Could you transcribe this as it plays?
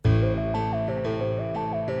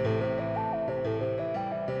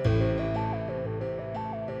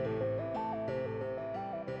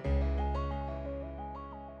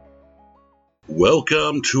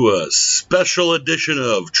Welcome to a special edition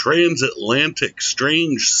of Transatlantic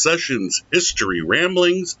Strange Sessions History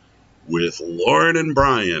Ramblings with Lauren and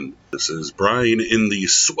Brian. This is Brian in the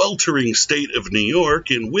sweltering state of New York,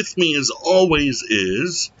 and with me as always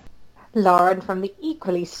is... Lauren from the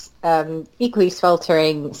equally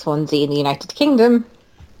sweltering Swansea in the United Kingdom.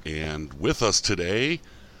 And with us today,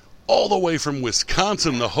 all the way from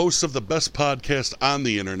Wisconsin, the hosts of the best podcast on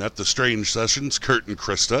the internet, The Strange Sessions, Kurt and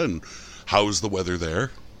Krista. And how's the weather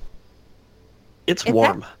there? It's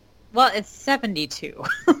warm. It's 72.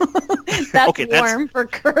 That's okay, warm for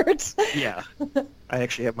Kurt. Yeah. I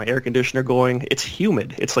actually have my air conditioner going. It's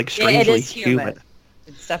humid. It's like strangely it is humid.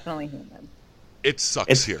 It's definitely humid. It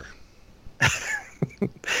sucks here.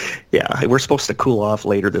 Yeah, we're supposed to cool off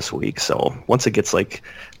later this week, so once it gets like,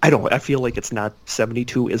 I feel like it's not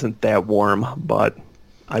 72 isn't that warm, but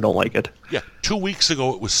I don't like it. Yeah, 2 weeks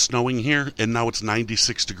ago it was snowing here, and now it's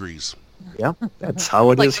 96 degrees. Yeah, that's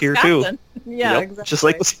how it is here too. Yeah, yep, exactly. Just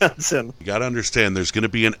like Wisconsin. You got to understand, there's going to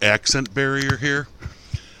be an accent barrier here.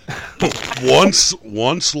 once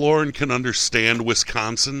Lauren can understand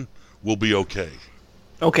Wisconsin, we'll be okay.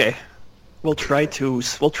 Okay, we'll try to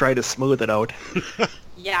smooth it out.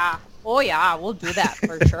 Yeah. Oh yeah, we'll do that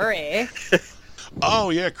for sure, eh?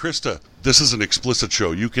 Oh yeah, Krista, this is an explicit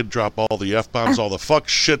show. You can drop all the F-bombs, all the fuck,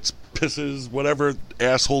 shits, pisses, whatever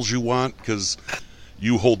assholes you want, because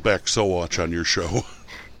you hold back so much on your show.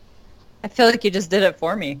 I feel like you just did it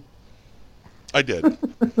for me. I did.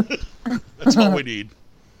 That's all we need.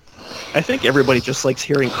 I think everybody just likes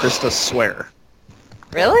hearing Krista swear.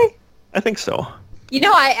 Really? I think so. You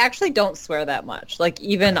know, I actually don't swear that much. Like,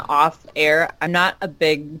 even off air, I'm not a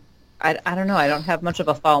big... I don't know, I don't have much of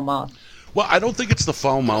a foul mouth. Well, I don't think it's the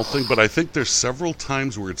foul mouth thing, but I think there's several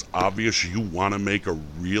times where it's obvious you want to make a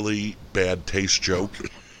really bad taste joke.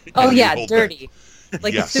 Oh, yeah, dirty.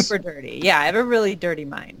 Like, yes. Super dirty. Yeah, I have a really dirty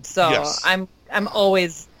mind. So yes. I'm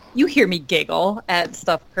always... You hear me giggle at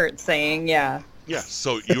stuff Kurt's saying, yeah. Yeah,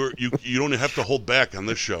 so you don't have to hold back on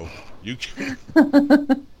this show. You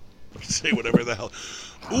can say whatever the hell.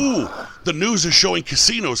 Ooh, the news is showing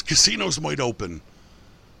casinos. Casinos might open.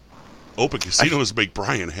 Open casinos make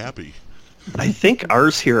Brian happy. I think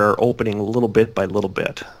ours here are opening little bit by little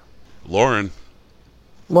bit. Lauren.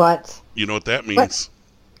 What? You know what that means.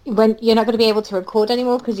 When you're not going to be able to record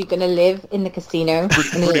anymore because you're going to live in the casino.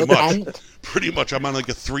 Pretty much. Pretty much. I'm on like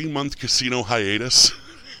a 3-month casino hiatus,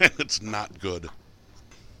 and it's not good.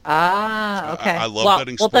 Ah, okay. I love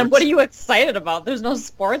betting sports. Well, then what are you excited about? There's no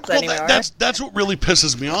sports anymore. That's what really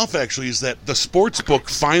pisses me off, actually, is that the sports book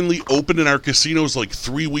finally opened in our casinos like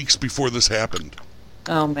 3 weeks before this happened.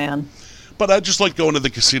 Oh, man. But I just like going to the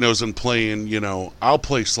casinos and playing, I'll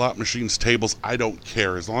play slot machines, tables. I don't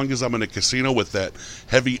care. As long as I'm in a casino with that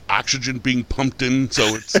heavy oxygen being pumped in, so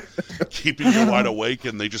it's keeping you wide awake,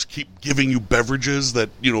 and they just keep giving you beverages that,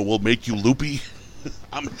 will make you loopy.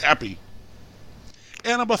 I'm happy.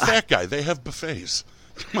 And I'm a fat guy. They have buffets.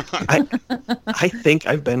 Come on. I think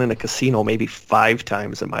I've been in a casino maybe 5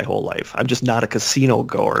 times in my whole life. I'm just not a casino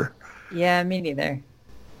goer. Yeah, me neither.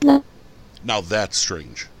 No. Now that's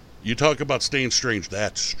strange. You talk about staying strange.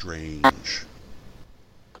 That's strange.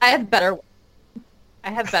 I have better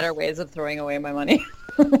ways of throwing away my money.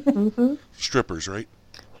 Mm-hmm. Strippers, right?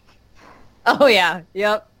 Oh, yeah.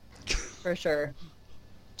 Yep. For sure.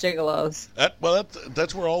 Gigolos.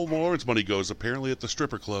 That's where all Lauren's money goes, apparently, at the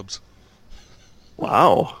stripper clubs.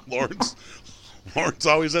 Wow. Lauren's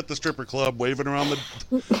always at the stripper club, waving around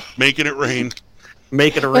making it rain.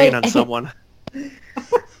 Making it rain on someone.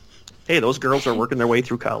 Hey, those girls are working their way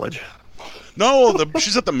through college. No,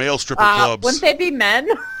 she's at the male stripper clubs. Wouldn't they be men?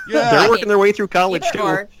 Yeah. They're working their way through college,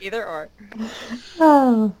 Either or.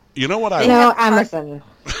 Oh. You know what Amazon.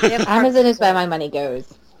 Amazon is where my money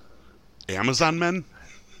goes. Amazon men?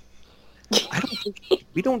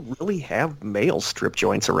 We don't really have male strip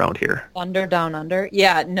joints around here. Thunder Down Under?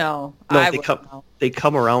 Yeah, no. They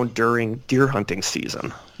come around during deer hunting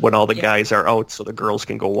season when all the guys are out, so the girls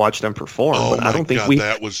can go watch them perform. Oh but my I don't think God,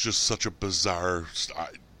 that was just such a bizarre...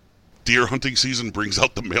 Deer hunting season brings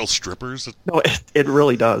out the male strippers? No, it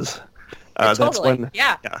really does. Totally. That's when...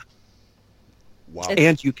 Yeah. Wow.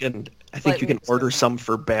 And you can order some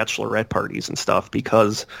for bachelorette parties and stuff,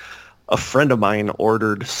 because a friend of mine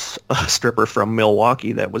ordered a stripper from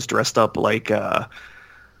Milwaukee that was dressed up like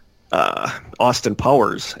Austin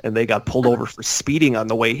Powers, and they got pulled over for speeding on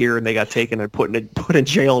the way here, and they got taken and put in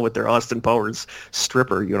jail with their Austin Powers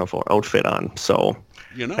stripper uniform outfit on. So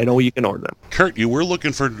I know you can order them. Kurt, you were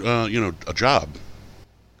looking for a job.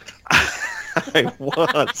 I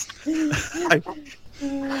was.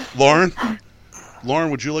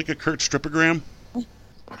 Lauren, would you like a Kurt strippogram?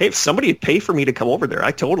 Hey, if somebody'd pay for me to come over there,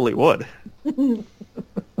 I totally would.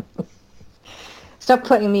 Stop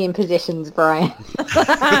putting me in positions, Brian.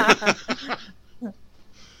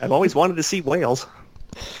 I've always wanted to see whales.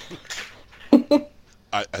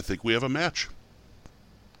 I think we have a match.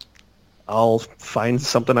 I'll find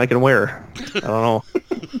something I can wear. I don't know.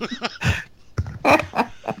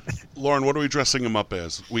 Lauren, what are we dressing him up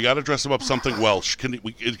as? We got to dress him up something Welsh. Can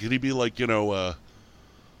he be like, Tom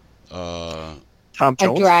A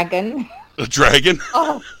Jones? dragon. a dragon?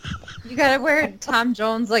 Oh, you gotta wear Tom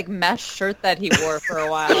Jones like mesh shirt that he wore for a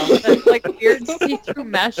while. That like weird see-through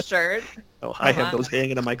mesh shirt. Oh, I have those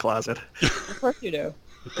hanging in my closet. Of course you do.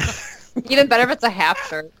 Even better if it's a half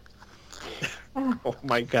shirt. Oh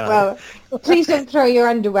my god. Well, please don't throw your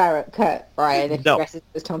underwear at Kurt, Brian, if No. he dresses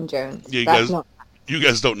as Tom Jones. Yeah, That's not... You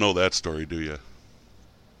guys don't know that story, do you?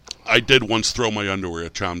 I did once throw my underwear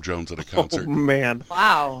at Tom Jones at a concert. Oh man.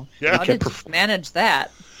 Wow. Yeah. How did you manage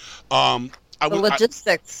that? The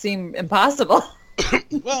Logistics seem impossible.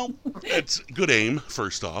 Well, it's good aim,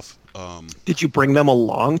 first off. Did you bring them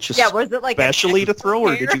along just was it like specially to throw,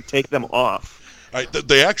 or did you take them off?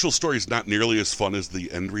 The actual story is not nearly as fun as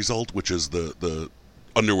the end result, which is the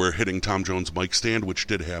underwear hitting Tom Jones' mic stand, which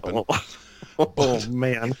did happen. Oh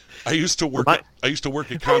man. I used to work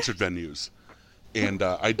at concert venues, and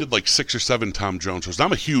I did like 6 or 7 Tom Jones shows.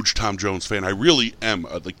 I'm a huge Tom Jones fan. I really am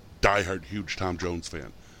a diehard huge Tom Jones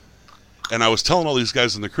fan. And I was telling all these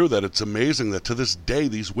guys in the crew that it's amazing that to this day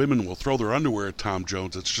these women will throw their underwear at Tom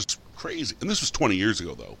Jones. It's just crazy. And this was 20 years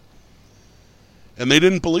ago, though. And they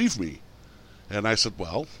didn't believe me. And I said,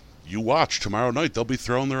 well, you watch. Tomorrow night they'll be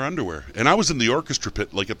throwing their underwear. And I was in the orchestra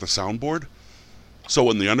pit, like at the soundboard. So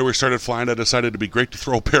when the underwear started flying, I decided it'd be great to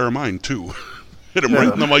throw a pair of mine, too. Hit him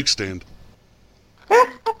right in the mic stand.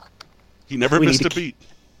 He never missed a beat.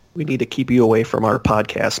 We need to keep you away from our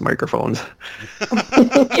podcast microphones.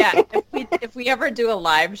 Yeah, if we ever do a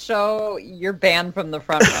live show, you're banned from the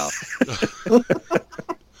front row.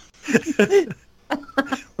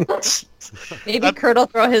 Maybe Kurt will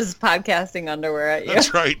throw his podcasting underwear at you.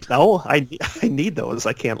 That's right. No, I need those.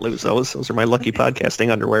 I can't lose those. Those are my lucky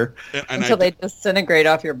podcasting underwear. Until they disintegrate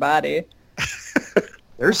off your body.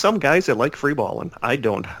 There's some guys that like free balling. I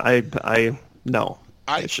don't. No.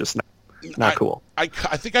 It's just not cool. I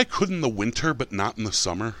think I could in the winter, but not in the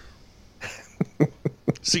summer.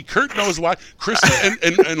 See, Kurt knows why. Chris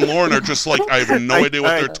and Lauren are just like, I have no idea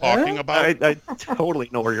what they're talking about. I totally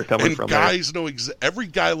know where you're coming from. And guys know every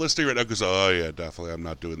guy listening right now goes, oh, yeah, definitely, I'm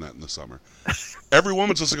not doing that in the summer. Every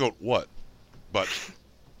woman's just going, what? But,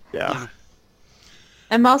 yeah.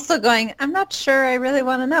 I'm also going, I'm not sure I really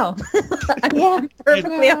want to know. I'm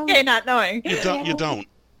perfectly okay not knowing. You don't.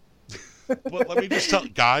 But let me just tell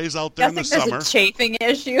guys out there in the summer. There's a chafing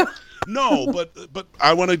issue. No, but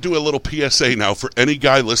I want to do a little PSA now for any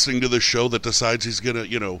guy listening to this show that decides he's going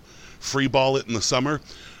to, free ball it in the summer.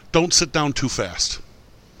 Don't sit down too fast.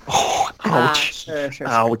 Oh, ouch. Sure.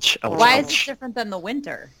 Ouch. Why is it different than the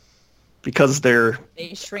winter? Because they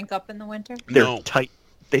shrink up in the winter? They're tight.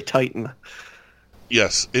 They tighten.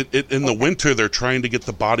 Yes. In the winter, they're trying to get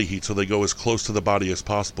the body heat, so they go as close to the body as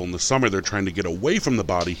possible. In the summer, they're trying to get away from the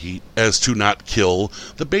body heat as to not kill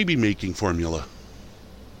the baby-making formula.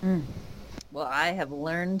 Well, I have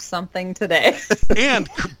learned something today. And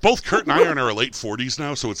both Kurt and I are in our late 40s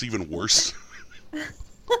now, so it's even worse.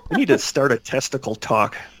 We need to start a testicle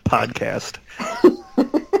talk podcast.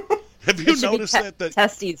 Have you noticed that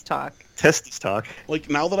Testes talk? Testes talk. Like,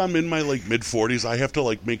 now that I'm in my mid-40s, I have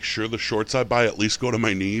to make sure the shorts I buy at least go to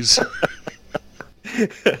my knees.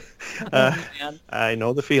 I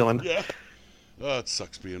know the feeling. Yeah. Oh, it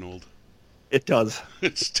sucks being old. It does.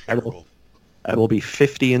 It's terrible. I will be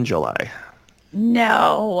 50 in July.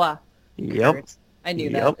 No. Yep. I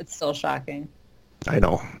knew that. It's still shocking. I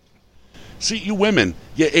know. See, you women,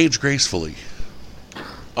 you age gracefully.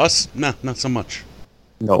 Us, nah, not so much.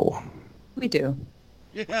 No. We do.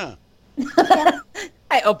 Yeah.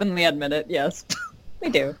 I openly admit it, yes. We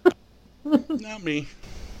do. Not me.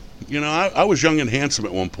 I was young and handsome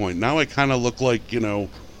at one point. Now I kind of look like,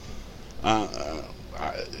 like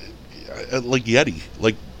Yeti.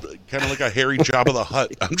 Kind of like a hairy Jabba the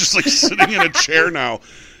Hutt. I'm just sitting in a chair now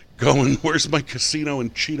going, where's my casino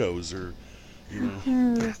and Cheetos? Or,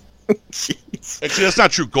 Jeez. Actually, that's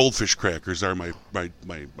not true. Goldfish crackers are my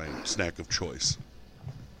snack of choice.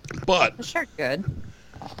 But sure, good.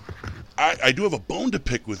 I do have a bone to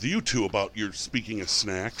pick with you two about your speaking of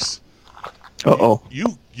snacks. Uh-oh.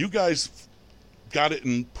 You guys got it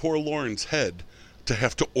in poor Lauren's head to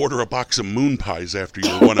have to order a box of moon pies after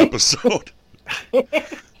your one episode.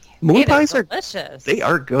 Moon pies are delicious. They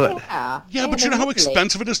are good. Yeah, but you know how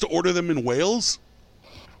expensive it is to order them in Wales?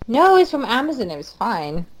 No, it's from Amazon. It was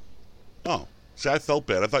fine. Oh, see, I felt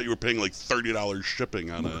bad. I thought you were paying like $30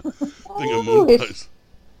 shipping on a thing of Oh, moon pies.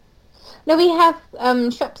 No, we have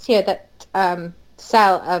shops here that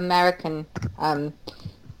sell American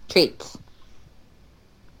treats.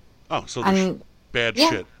 Oh, so there's And bad yeah.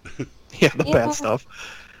 shit. Yeah, the Yeah. bad stuff.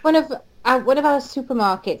 one of our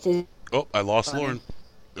supermarkets is. Oh, I lost Lauren.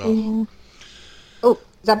 Oh, Oh,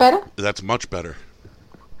 is that better? that's much better.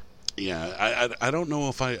 Yeah, I don't know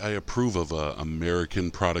if I approve of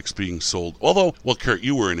American products being sold. Although, well, Kurt,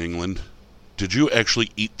 you were in England. Did you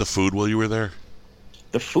actually eat the food while you were there?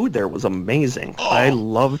 The food there was amazing. Oh, I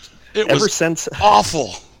loved it ever was since.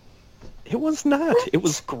 awful. It was not. It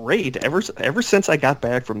was great. Ever since I got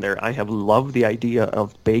back from there, I have loved the idea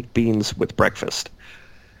of baked beans with breakfast.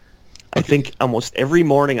 I think almost every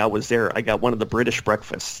morning I was there, I got one of the British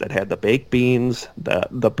breakfasts that had the baked beans,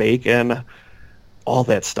 the bacon, all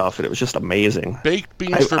that stuff, and it was just amazing. Baked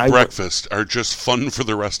beans for breakfast are just fun for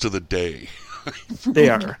the rest of the day. They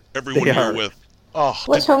are. Everyone They you're are. with. Oh,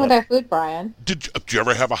 What's wrong with our food, Brian? did you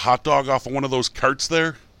ever have a hot dog off of one of those carts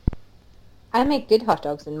there? I make good hot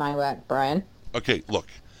dogs in my work, Brian. Okay, look.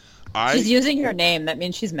 She's using your name. That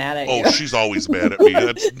means she's mad at you. Oh, she's always mad at me.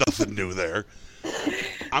 That's nothing new there.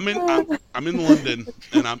 I'm in London,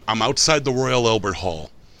 and I'm outside the Royal Albert Hall,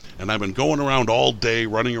 and I've been going around all day,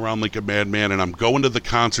 running around like a madman, and I'm going to the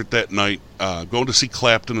concert that night, going to see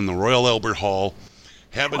Clapton in the Royal Albert Hall.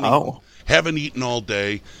 Haven't eaten all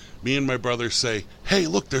day. Me and my brother say, "Hey,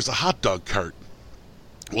 look, there's a hot dog cart.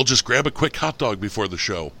 We'll just grab a quick hot dog before the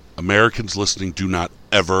show." Americans listening, do not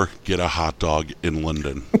ever get a hot dog in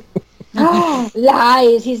London.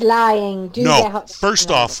 Lies. He's lying. Do get No, hot dogs first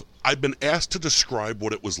in off, I've been asked to describe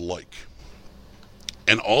what it was like.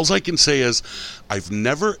 And all I can say is, I've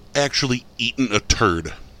never actually eaten a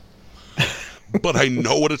turd. But I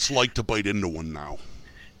know what it's like to bite into one now.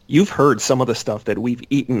 You've heard some of the stuff that we've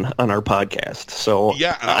eaten on our podcast, so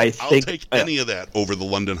Yeah, and I'll take any of that over the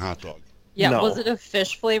London hot dog. Yeah, No. was it a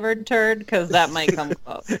fish-flavored turd? Because that might come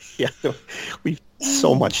close. Yeah, we've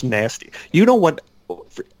so much nasty. You know what?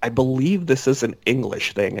 I believe this is an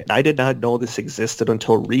English thing, and I did not know this existed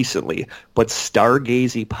until recently, but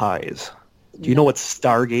stargazy pies. Do you know what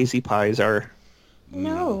stargazy pies are?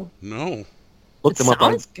 No. No. Look It them up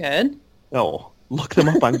on sounds good. No. Look them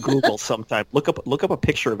up on Google sometime. Look up a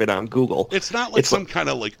picture of it on Google. It's not like some kind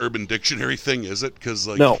of like Urban Dictionary thing, is it? Because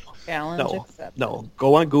like No. Challenge No, accepted. no.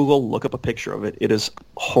 Go on Google, look up a picture of it. It is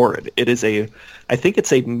horrid. It is I think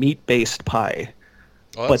it's a meat-based pie,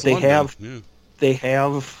 oh, but that's they London. they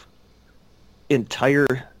have entire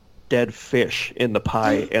dead fish in the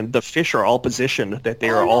pie, and the fish are all positioned that they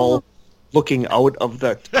are all looking out of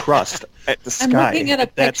the crust at the I'm sky. looking at a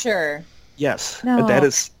That's- picture. Yes, No. that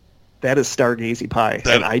is stargazy pie,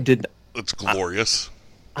 and I did It's glorious.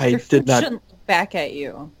 I did not Shouldn't look back at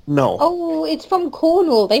you. know. Oh, it's from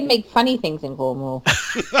Cornwall. They make funny things in Cornwall.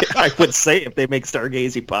 I would say if they make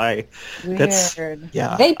stargazy pie, that's Weird.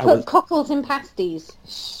 yeah. They I put was- cockles in pasties.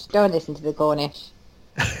 Shh, don't listen to the Cornish.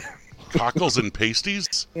 Cockles and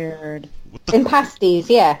pasties? Weird. What the? In pasties,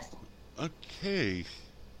 yes. Okay.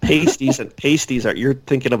 pasties are you're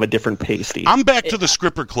thinking of a different pasty. I'm back to the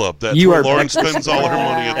stripper club. That's You where are Lauren back to the spends all her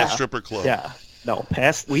money at the Yeah. stripper club. Yeah, no,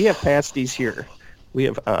 we have pasties here. We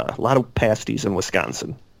have a lot of pasties in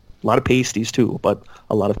Wisconsin. A lot of pasties too, but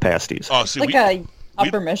a lot of pasties. Oh, see, Like a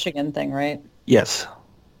Upper Michigan thing, right? Yes.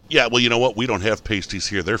 yeah, well, you know what? We don't have pasties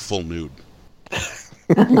here. They're full nude.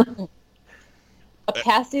 A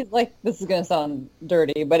pasty, like, this is going to sound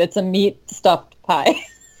dirty, but it's a meat stuffed pie.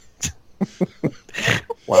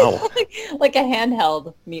 Wow. like a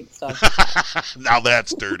handheld meat stuff. Now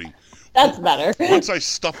that's dirty. That's better. Once I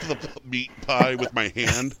stuffed the meat pie with my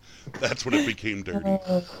hand, that's when it became dirty.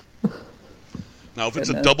 Now, if it's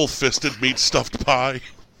a double-fisted meat stuffed pie,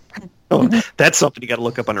 Oh, that's something you got to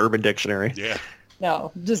look up on Urban Dictionary. yeah.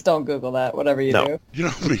 No, just don't Google that, whatever you No. do. You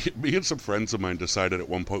know, me and some friends of mine decided at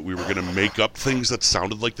one point we were going to make up things that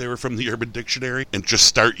sounded like they were from the Urban Dictionary and just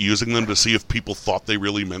start using them to see if people thought they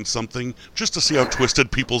really meant something, just to see how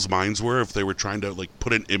twisted people's minds were if they were trying to, like,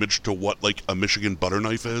 put an image to what, like, a Michigan butter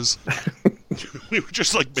knife is. We were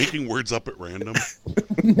just, like, making words up at random.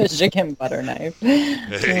 Michigan butter knife.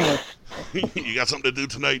 Hey, you got something to do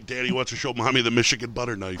tonight? Daddy wants to show Mommy the Michigan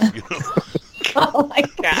butter knife, you know? Oh my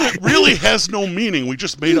god. It really has no meaning. We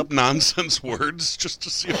just made up nonsense words just to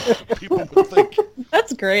see what people would think.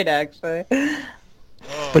 That's great, actually.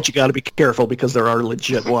 But you got to be careful because there are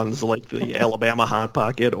legit ones like the Alabama Hot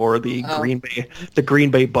Pocket or the Green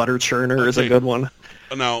Bay butter churner is a Okay. good one.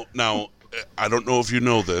 Now, I don't know if you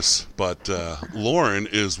know this, but Lauren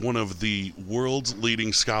is one of the world's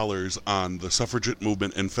leading scholars on the suffragette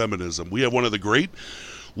movement and feminism. We have one of the great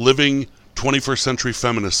living 21st century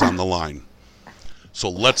feminists on the line. So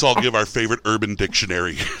let's all give our favorite Urban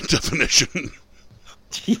Dictionary definition.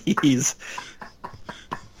 Jeez.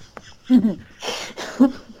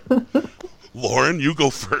 Lauren, you go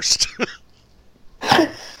first.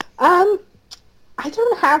 I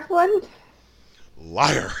don't have one.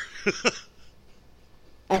 Liar.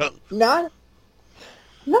 Not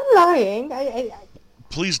lying.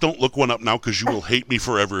 Please don't look one up now because you will hate me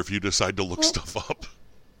forever if you decide to look stuff up.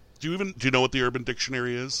 Do you know what the Urban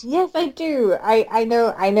Dictionary is? Yes, I do. I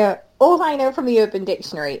know. All I know from the Urban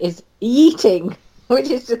Dictionary is yeeting, which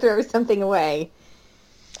is to throw something away.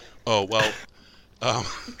 Oh, well,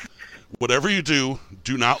 whatever you do,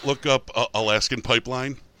 do not look up Alaskan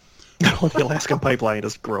Pipeline. No, the Alaskan Pipeline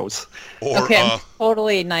is gross. Or, Okay, I'm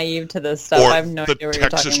totally naive to this stuff. I have no idea what you're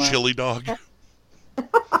Texas talking about. chili dog.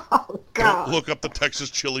 Oh, God. Don't look up the Texas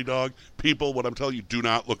chili dog. People, what I'm telling you, do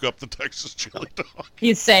not look up the Texas chili dog.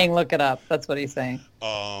 He's saying look it up. That's what he's saying.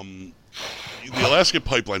 The Alaskan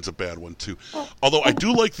Pipeline's a bad one, too. Although I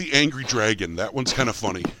do like the Angry Dragon. That one's kind of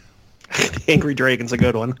funny. Angry Dragon's a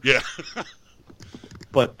good one. Yeah.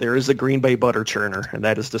 But there is a Green Bay butter churner, and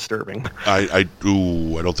that is disturbing. I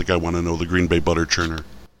don't think I want to know the Green Bay butter churner.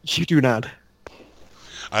 You do not.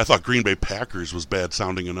 I thought Green Bay Packers was bad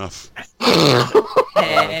sounding enough.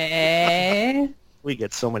 Hey. We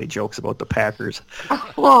get so many jokes about the Packers.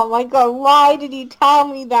 Oh my God! Why did you tell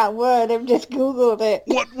me that word? I've just googled it.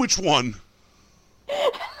 What? Which one?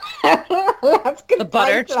 That's good. The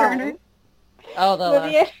butter churner? Oh,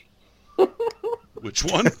 the Which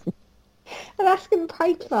one? Alaskan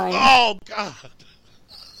Pipeline. Oh, God.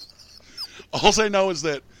 All I know is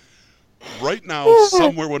that right now,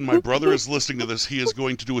 somewhere when my brother is listening to this, he is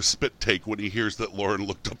going to do a spit take when he hears that Lauren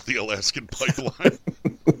looked up the Alaskan Pipeline.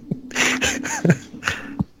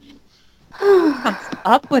 comes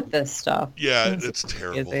up with this stuff. Yeah, it's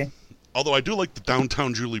terrible. Easy. Although I do like the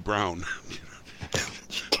Downtown Julie Brown.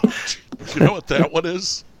 You know what that one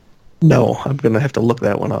is? No, I'm going to have to look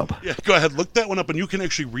that one up. Yeah, go ahead, look that one up, and you can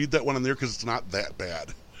actually read that one in there because it's not that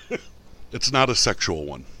bad. It's not a sexual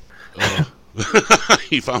one.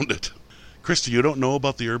 He found it. Krista, you don't know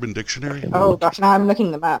about the Urban Dictionary? Oh gosh, now I'm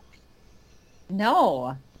looking them up.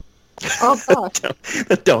 No. Oh gosh.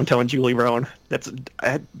 The Downtown Julie Brown.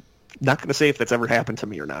 I'm not going to say if that's ever happened to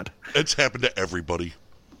me or not. It's happened to everybody.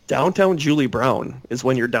 Downtown Julie Brown is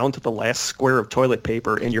when you're down to the last square of toilet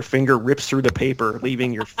paper and your finger rips through the paper,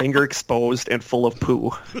 leaving your finger exposed and full of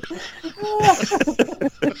poo.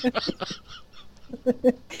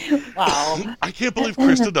 Wow. I can't believe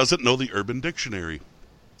Krista doesn't know the Urban Dictionary.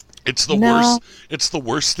 It's the No. worst. It's the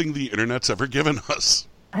worst thing the internet's ever given us.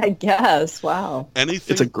 I guess. Wow.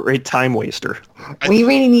 Anything. It's a great time waster. We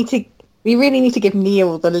really need to give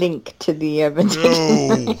Neil the link to the Urban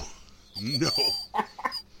Dictionary. No.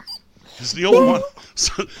 Because the old one.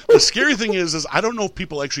 So, the scary thing is I don't know if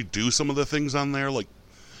people actually do some of the things on there. Like,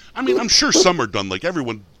 I mean, I'm sure some are done. Like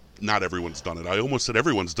everyone, not everyone's done it. I almost said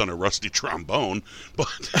everyone's done a rusty trombone, but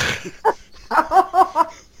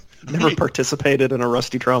Never participated in a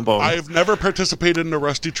rusty trombone. I've never participated in a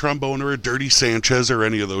rusty trombone or a dirty Sanchez or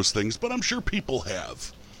any of those things. But I'm sure people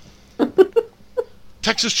have.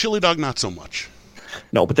 Texas chili dog, not so much.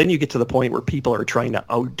 No, but then you get to the point where people are trying to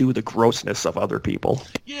outdo the grossness of other people.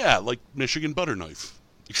 Yeah, like Michigan butter knife.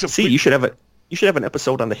 Except See, you should have an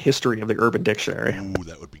episode on the history of the Urban Dictionary. Ooh,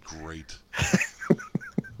 that would be great.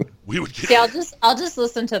 We would get. See, I'll just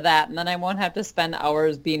listen to that, and then I won't have to spend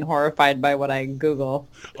hours being horrified by what I Google.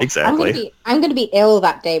 Exactly. I'm gonna be ill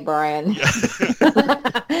that day, Brian.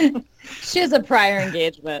 She has a prior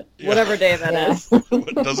engagement, Yeah. whatever day that is.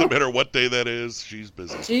 It doesn't matter what day that is. She's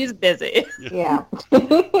busy. She's busy. Yeah.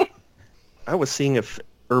 I was seeing if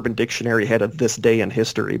Urban Dictionary had a this day in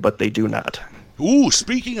history, but they do not. Ooh,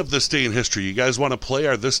 speaking of this day in history, you guys want to play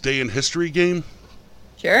our this day in history game?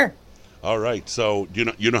 Sure. All right. So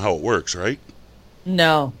you know how it works, right?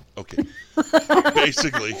 No. Okay.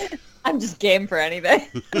 Basically, I'm just game for anything.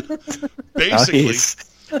 Nice.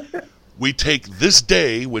 we take this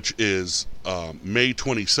day, which is May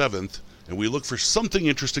 27th, and we look for something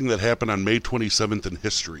interesting that happened on May 27th in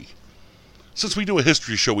history. Since we do a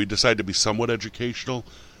history show, we decide to be somewhat educational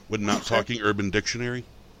when not talking Urban Dictionary.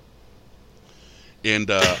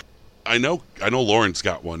 And I know Lauren's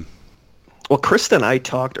got one. Well, Krista and I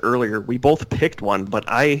talked earlier. We both picked one, but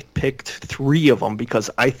I picked 3 of them because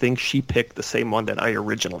I think she picked the same one that I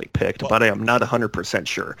originally picked, but I am not 100%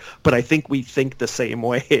 sure. But I think we think the same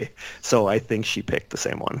way, so I think she picked the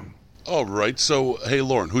same one. All right, so, hey,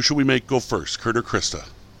 Lauren, who should we make go first, Kurt or Krista?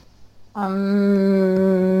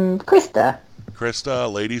 Krista.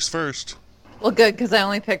 Krista, ladies first. Well, good, because I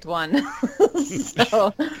only picked one.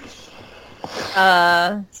 so,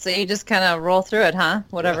 so you just kind of roll through it, huh?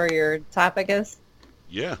 Whatever your topic is?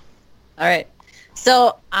 Yeah. All right.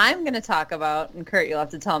 So I'm going to talk about, and Kurt, you'll have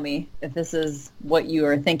to tell me if this is what you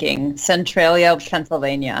were thinking, Centralia,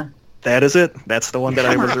 Pennsylvania. That is it. That's the one that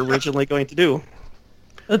I was originally going to do.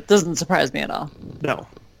 That doesn't surprise me at all. No.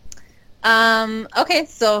 Okay,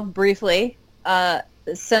 so briefly,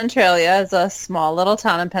 Centralia is a small little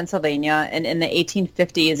town in Pennsylvania, and in the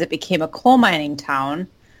 1850s it became a coal mining town.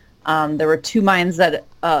 There were 2 mines that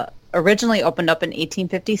originally opened up in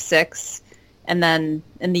 1856, and then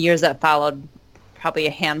in the years that followed, probably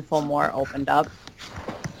a handful more opened up.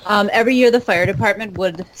 Every year the fire department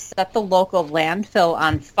would set the local landfill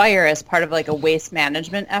on fire as part of like a waste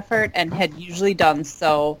management effort, and had usually done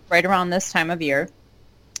so right around this time of year.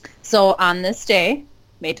 So on this day,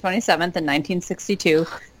 May 27th in 1962,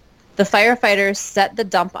 the firefighters set the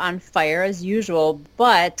dump on fire as usual,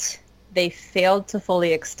 but they failed to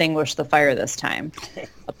fully extinguish the fire this time.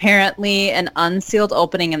 Apparently, an unsealed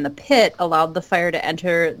opening in the pit allowed the fire to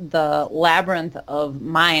enter the labyrinth of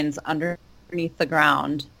mines underneath the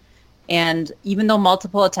ground. And even though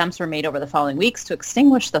multiple attempts were made over the following weeks to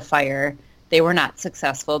extinguish the fire, they were not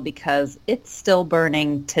successful because it's still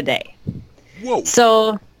burning today. Whoa.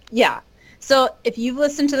 So, yeah. So if you've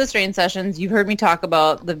listened to the Strain Sessions, you've heard me talk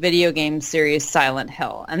about the video game series Silent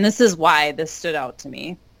Hill. And this is why this stood out to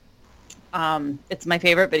me. It's my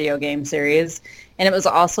favorite video game series, and it was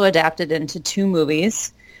also adapted into 2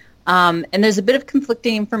 movies. And there's a bit of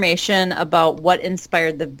conflicting information about what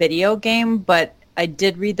inspired the video game, but I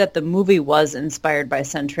did read that the movie was inspired by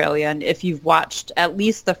Centralia. And if you've watched at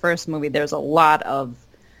least the first movie, there's a lot of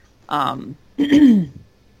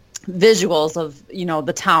visuals of,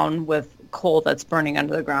 the town with coal that's burning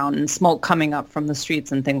under the ground and smoke coming up from the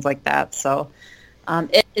streets and things like that. So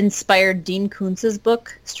it inspired Dean Koontz's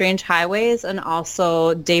book, Strange Highways, and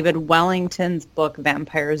also David Wellington's book,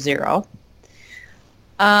 Vampire Zero.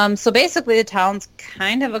 So basically the town's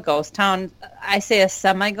kind of a ghost town. I say a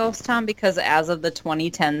semi-ghost town because as of the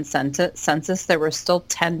 2010 census, there were still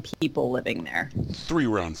 10 people living there. 3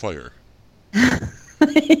 were on fire.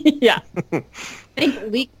 Yeah. I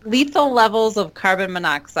think lethal levels of carbon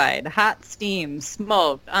monoxide, hot steam,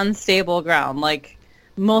 smoke, unstable ground. Like,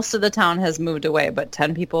 most of the town has moved away, but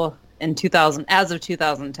 10 people in 2000, as of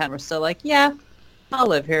 2010, were still like, yeah, I'll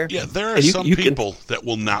live here. Yeah, there are some people that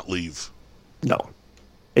will not leave. No.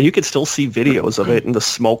 And you can still see videos of it and the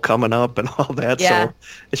smoke coming up and all that. Yeah. So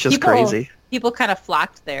it's just crazy. People kind of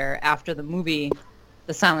flocked there after the movie,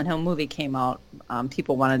 the Silent Hill movie came out.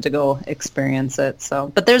 People wanted to go experience it.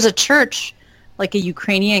 So, but there's a church, like a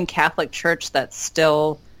Ukrainian Catholic church, that's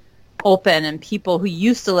still open, and people who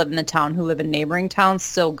used to live in the town, who live in neighboring towns,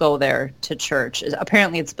 still go there to church.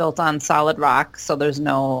 Apparently it's built on solid rock, so there's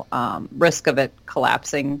no risk of it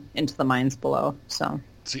collapsing into the mines below. So.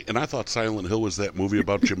 See, and I thought Silent Hill was that movie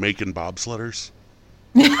about Jamaican bobsledders.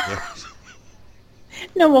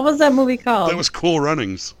 No, what was that movie called? That was Cool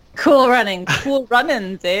Runnings. Cool Runnings,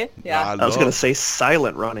 eh? Yeah. I was going to say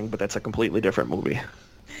Silent Running, but that's a completely different movie.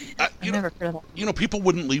 I've never heard of that. People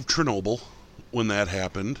wouldn't leave Chernobyl when that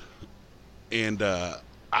happened. And I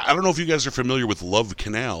don't know if you guys are familiar with Love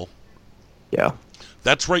Canal. Yeah.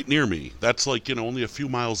 That's right near me. That's like, only a few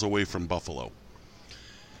miles away from Buffalo.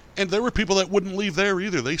 And there were people that wouldn't leave there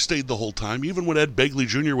either. They stayed the whole time. Even when Ed Begley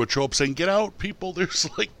Jr. would show up saying, "Get out, people, there's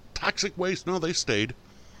like toxic waste." No, they stayed.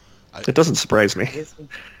 It doesn't surprise me.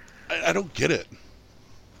 I don't get it.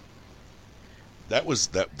 That was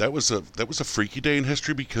a freaky day in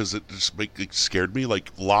history because it just it scared me.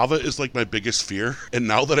 Like, lava is like my biggest fear, and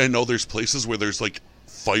now that I know there's places where there's like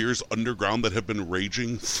fires underground that have been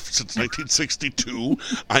raging since 1962,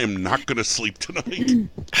 I am not going to sleep tonight.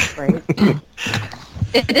 Right.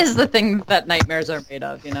 It is the thing that nightmares are made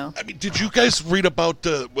of, I mean, did you guys read about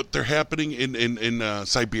what they're happening in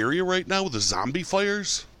Siberia right now with the zombie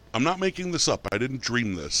fires? I'm not making this up. I didn't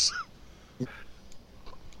dream this.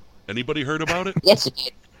 Anybody heard about it? Yes, you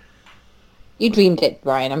did. You dreamed it,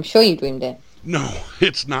 Brian. I'm sure you dreamed it. No,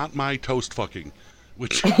 it's not my toast fucking,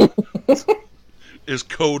 which is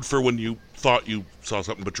code for when you thought you saw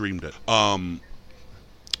something but dreamed it.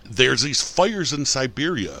 There's these fires in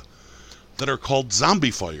Siberia that are called zombie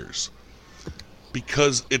fires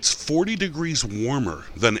because it's 40 degrees warmer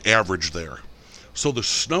than average there. So the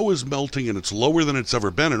snow is melting and it's lower than it's ever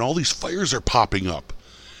been, and all these fires are popping up.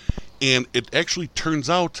 And it actually turns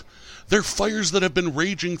out they're fires that have been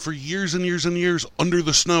raging for years and years and years under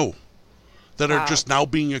the snow. that are Wow. just now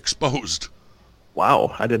being exposed.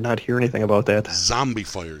 Wow, I did not hear anything about that. Zombie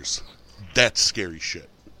fires. That's scary shit.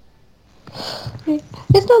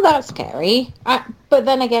 It's not that scary. But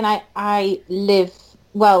then again, I live,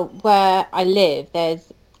 well, where I live, there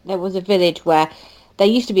was a village where there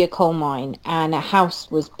used to be a coal mine and a house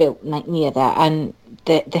was built near there, and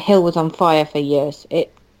the hill was on fire for years.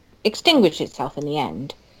 It extinguished itself in the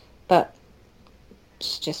end, but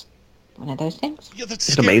it's just one of those things. Yeah, that's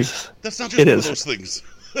It scary. amazes. That's not just It one is. of those things.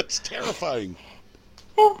 That's terrifying.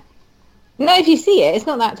 Yeah. No, if you see it, it's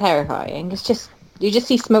not that terrifying. It's just, you just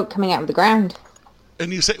see smoke coming out of the ground.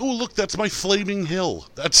 And you say, "Oh, look, that's my flaming hill."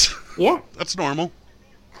 That's Yeah. normal.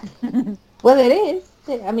 Well, it is.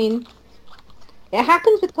 I mean, it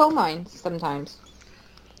happens with coal mines sometimes.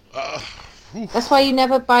 That's why you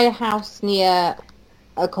never buy a house near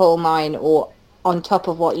a coal mine or on top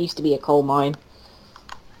of what used to be a coal mine.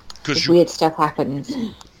 Because Weird stuff happens.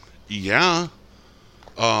 yeah.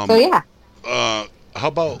 So yeah, How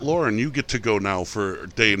about Lauren? You get to go now for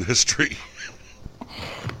Day in History.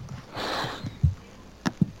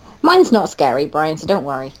 mine's not scary, Brian. So don't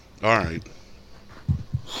worry. All right.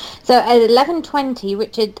 So at 1120,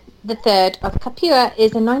 Richard III of Capua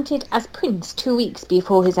is anointed as prince 2 weeks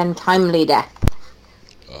before his untimely death.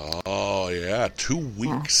 Oh yeah, 2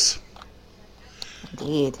 weeks.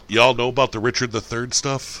 Indeed. Y'all know about the Richard III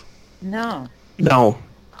stuff? No. No.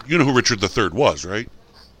 You know who Richard III was, right?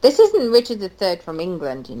 This isn't Richard III from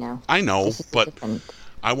England, you know. I know, This is but different.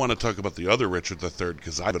 I want to talk about the other Richard III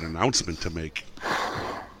because I have an announcement to make.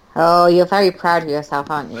 Oh, you're very proud of yourself,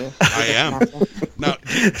 aren't you? I am. Now,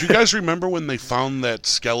 do you guys remember when they found that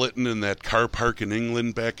skeleton in that car park in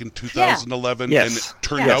England back in 2011? Yes. And it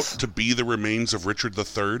turned Yes. out to be the remains of Richard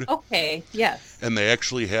III? Okay. Yes. And they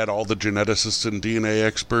actually had all the geneticists and DNA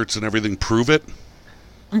experts and everything prove it?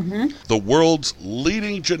 Mm-hmm. The world's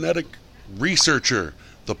leading genetic researcher,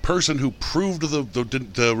 the person who proved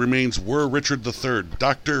the remains were Richard III,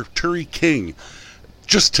 Dr. Turi King,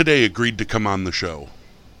 just today agreed to come on the show.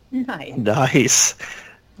 Nice. Nice.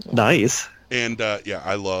 Nice. And, yeah,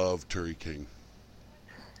 I love Turi King.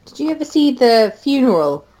 Did you ever see the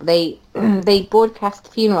funeral? They broadcast the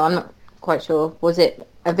funeral. I'm not quite sure. Was it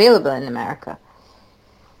available in America?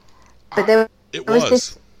 But there It was was.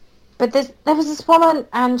 this. But there was this woman,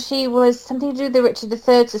 and she was something to do with the Richard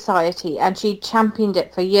III Society, and she championed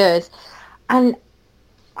it for years. And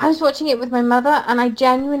I was watching it with my mother, and I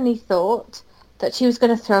genuinely thought that she was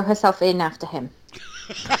going to throw herself in after him.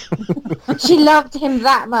 She loved him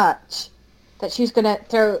that much that she was going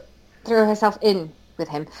to throw herself in with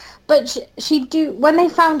him. But when they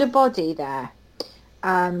found a body there,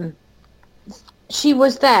 she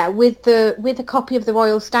was there with a copy of the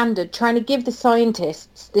Royal Standard, trying to give the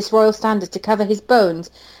scientists this Royal Standard to cover his bones,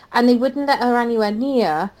 and they wouldn't let her anywhere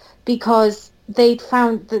near because they'd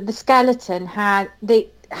found that the skeleton had the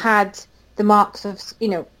marks of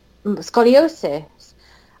scoliosis,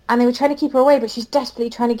 and they were trying to keep her away. But she's desperately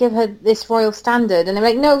trying to give her this Royal Standard, and they're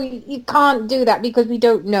like, "No, you can't do that because we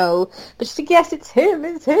don't know." But she's like, "Yes, it's him.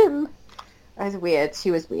 It's him." That was weird.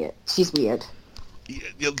 She was weird. She's weird.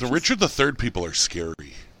 Yeah, the Richard III people are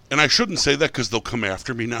scary. And I shouldn't say that because they'll come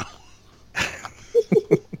after me now.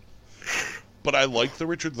 But I like the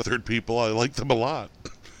Richard III people. I like them a lot.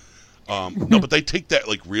 No, but they take that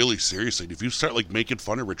like really seriously. If you start like making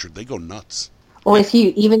fun of Richard, they go nuts. Or if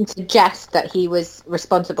you even suggest that he was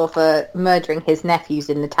responsible for murdering his nephews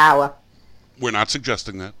in the tower. We're not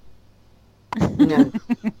suggesting that. No.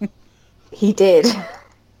 He did.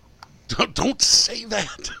 Don't say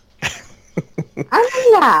that. I'm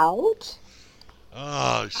allowed.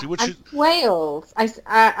 See what you... I'm Wales.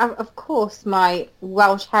 Of course, my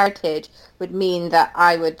Welsh heritage would mean that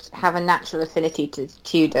I would have a natural affinity to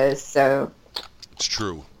Tudors, so... It's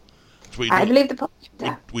true. I believe the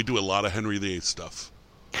propaganda. We do a lot of Henry VIII stuff.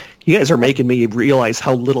 You guys are making me realize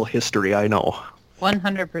how little history I know.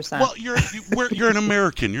 100%. Well, you're an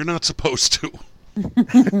American. You're not supposed to.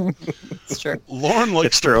 It's true. Lauren likes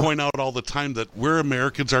It's to true. point out all the time that we're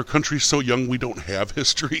Americans. Our country's so young we don't have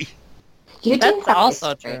history. You do That's have also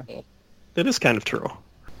history. true. It is kind of true.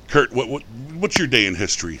 Kurt, what's your day in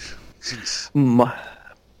history? Since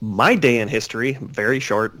My day in history, very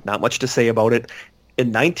short, not much to say about it. In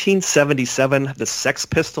 1977, the Sex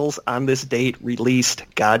Pistols on this date released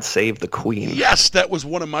God Save the Queen. yes, that was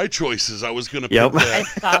one of my choices. I was going to Yep. pick I that.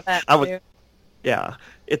 saw that I would- too. Yeah,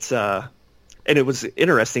 it's and it was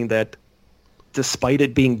interesting that despite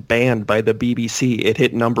it being banned by the BBC, it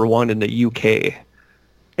hit #1 in the UK.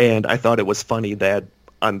 And I thought it was funny that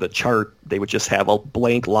on the chart they would just have a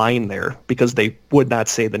blank line there because they would not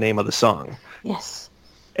say the name of the song. Yes.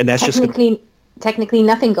 And that's just Technically, technically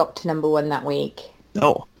nothing got to number one that week.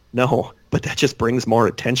 No, but that just brings more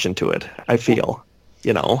attention to it, I feel,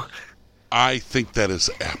 I think that is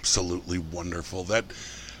absolutely wonderful.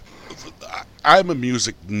 I'm a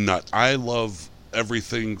music nut. I love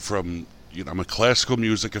everything from, I'm a classical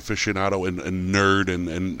music aficionado and nerd,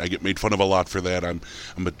 and I get made fun of a lot for that. I'm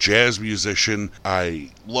a jazz musician.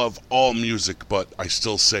 I love all music, but I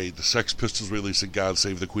still say the Sex Pistols releasing God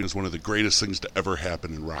Save the Queen is one of the greatest things to ever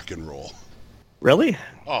happen in rock and roll. Really?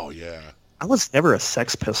 Oh, yeah. I was never a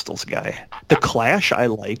Sex Pistols guy. The Clash I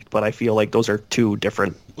liked, but I feel like those are two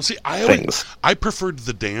different things. I preferred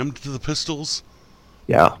the Damned to the Pistols.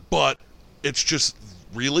 Yeah. But it's just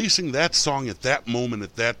releasing that song at that moment,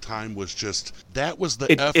 at that time, was just, that was the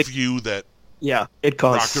FU that yeah, it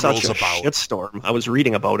caused such a about. shitstorm. I was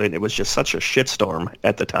reading about it, and it was just such a shitstorm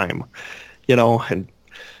at the time. And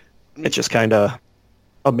it just kind of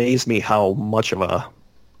amazed me how much of a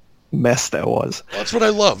mess that was. Well, that's what I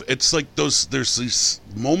love. It's like there's these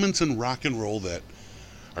moments in rock and roll that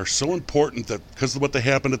are so important that because of what they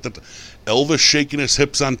happened at Elvis shaking his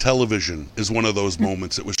hips on television is one of those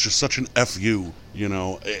moments. It was just such an FU,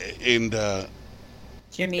 and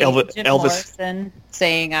Jim Elvis Morrison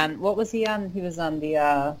saying on, what was he on? He was on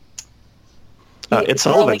the It's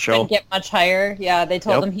Sullivan Show. Couldn't get much higher. Yeah, they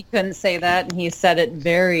told him he couldn't say that, and he said it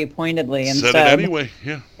very pointedly instead. Said it anyway.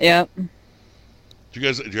 Yeah. Yep. Did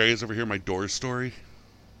you guys ever hear my Doors story?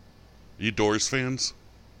 Are you Doors fans?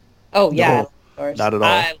 Oh yeah. No, Doors. not at all.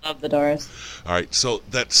 I love the Doors. All right, so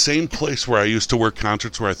that same place where I used to work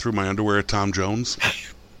concerts where I threw my underwear at Tom Jones,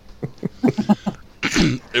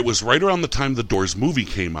 it was right around the time the Doors movie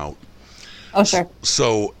came out. Oh, sure.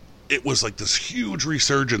 So it was like this huge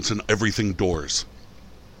resurgence in everything Doors.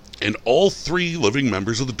 And all three living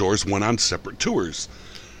members of the Doors went on separate tours.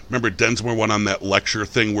 Remember, Densmore went on that lecture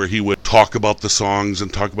thing where he would talk about the songs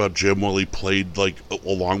and talk about Jim while he played, like,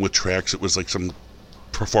 along with tracks. It was like some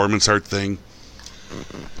performance art thing.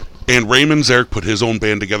 And Raymond Zarek put his own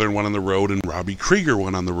band together and went on the road, and Robbie Krieger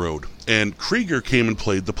went on the road. And Krieger came and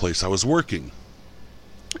played the place I was working.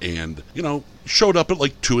 And, showed up at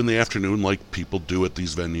like 2 in the afternoon like people do at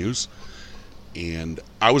these venues. And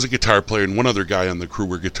I was a guitar player, and one other guy on the crew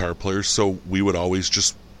were guitar players, so we would always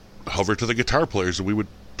just hover to the guitar players, and we would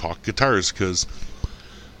talk guitars, because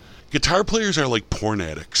guitar players are like porn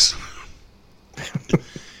addicts.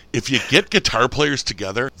 If you get guitar players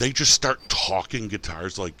together, they just start talking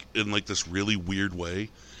guitars like in like this really weird way.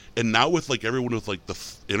 And now with like everyone with like the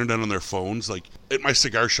internet on their phones, like at my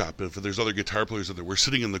cigar shop, if there's other guitar players in there, we're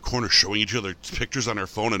sitting in the corner showing each other pictures on our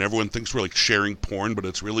phone, and everyone thinks we're like sharing porn, but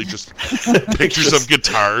it's really just pictures of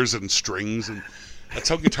guitars and strings, and that's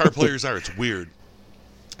how guitar players are. It's weird.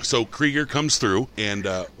 So Krieger comes through, and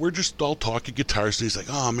we're just all talking guitars, and he's like,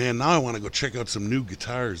 oh man, now I want to go check out some new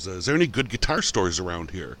guitars. Is there any good guitar stores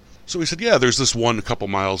around here? So we said, yeah, there's this one a couple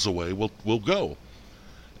miles away. We'll go.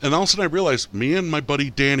 And all of a sudden I realized me and my buddy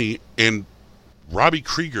Danny and Robbie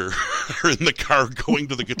Krieger are in the car going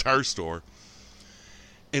to the guitar store.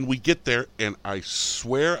 And we get there, and I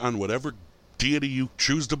swear on whatever deity you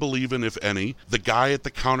choose to believe in, if any, the guy at the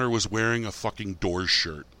counter was wearing a fucking Doors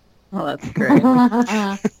shirt. Oh, that's great.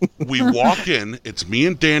 We walk in, it's me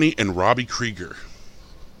and Danny and Robbie Krieger.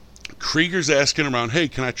 Krieger's asking around, hey,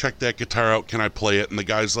 can I check that guitar out? Can I play it? And the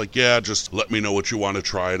guy's like, yeah, just let me know what you want to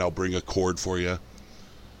try, and I'll bring a chord for you.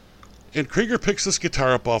 And Krieger picks this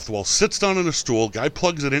guitar up off the wall, sits down on a stool, guy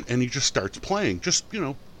plugs it in, and he just starts playing, just,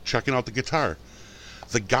 checking out the guitar.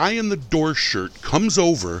 The guy in the Doors shirt comes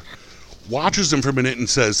over, watches him for a minute, and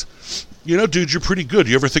says, dude, you're pretty good.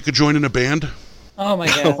 You ever think of joining a band? Oh, my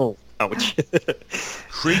God. Oh, ouch.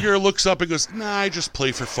 Krieger looks up and goes, nah, I just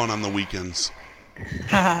play for fun on the weekends.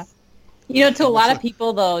 To a lot of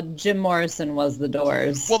people, though, Jim Morrison was the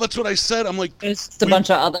Doors. Well, that's what I said. I'm like... There's just a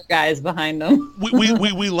bunch of other guys behind them.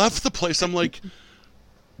 we left the place. I'm like,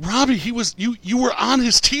 Robbie, you were on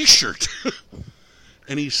his T-shirt.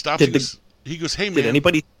 And he stops. He goes, hey, man.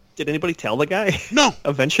 Did anybody tell the guy? No.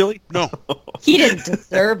 Eventually? No. He didn't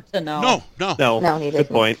deserve to know. No, he didn't. Good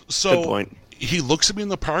point. So Good point. He looks at me in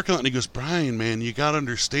the parking lot and he goes, Brian, man, you got to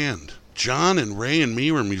understand. John and Ray and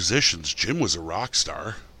me were musicians. Jim was a rock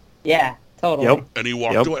star. Yeah, totally. Yep. And he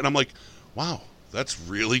walked away, and I'm like, wow, that's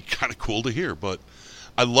really kind of cool to hear. But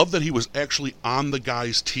I love that he was actually on the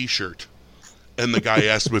guy's T-shirt, and the guy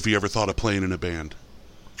asked him if he ever thought of playing in a band.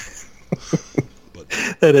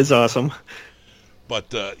 That is awesome.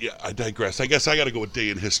 But, yeah, I digress. I guess I got to go with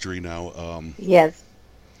Day in History now. Yes.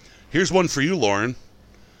 Here's one for you, Lauren.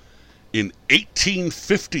 In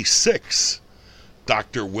 1856,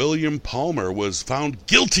 Dr. William Palmer was found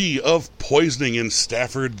guilty of poisoning in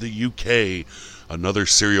Stafford, the UK, Another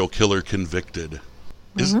serial killer convicted.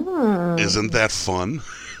 Isn't that fun?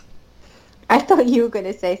 I thought you were going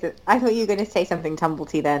to say something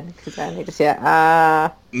Tumblety then, because then they just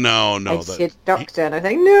No, I said doctor, and I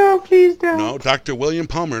think no, please don't. No, Dr. William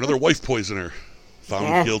Palmer, another wife poisoner,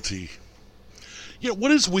 found guilty. Yeah,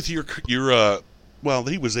 what is with your well,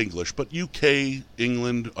 he was English, but UK,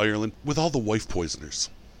 England, Ireland, with all the wife poisoners?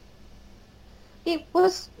 It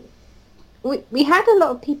was we had a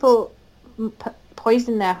lot of people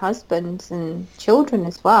poison their husbands and children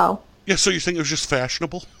as well. Yeah, so you think it was just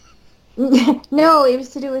fashionable? No, it was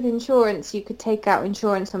to do with insurance. You could take out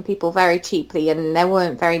insurance on people very cheaply, and there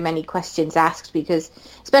weren't very many questions asked because,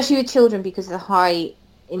 especially with children, because of the high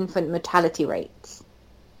infant mortality rates.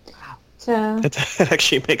 So that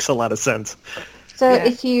actually makes a lot of sense. So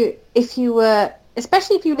if you were,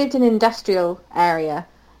 especially if you lived in an industrial area,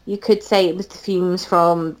 you could say it was the fumes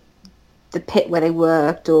from the pit where they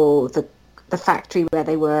worked or the factory where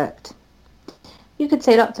they worked. You could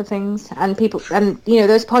say lots of things, and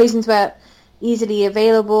those poisons were easily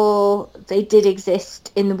available. They did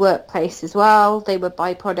exist in the workplace as well. They were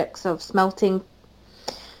byproducts of smelting.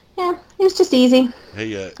 Yeah, it was just easy.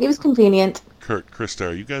 Hey, it was convenient. Kurt,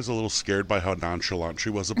 Krista, are you guys a little scared by how nonchalant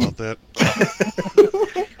she was about that?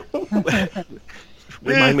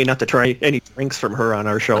 Remind me not to try any drinks from her on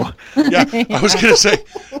our show. Yeah, I was going to say,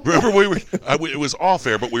 remember it was off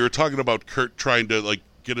air, but we were talking about Kurt trying to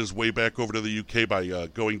get his way back over to the UK by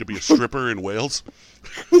going to be a stripper in Wales.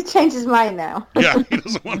 He changed his mind now. Yeah, he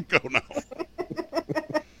doesn't want to go now.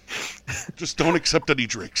 Just don't accept any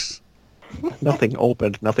drinks. Nothing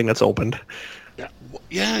that's opened.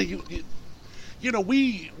 Yeah, you know,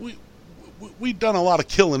 we've done a lot of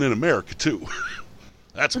killing in America too.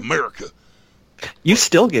 That's America. You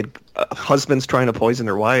still get husbands trying to poison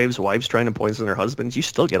their wives, wives trying to poison their husbands. You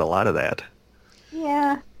still get a lot of that.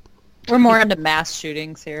 Yeah. We're more into mass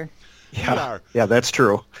shootings here. Yeah, that's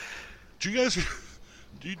true. Do you guys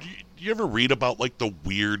do you ever read about the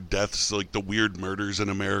weird deaths, the weird murders in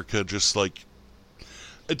America? Just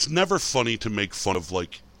it's never funny to make fun of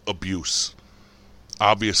abuse.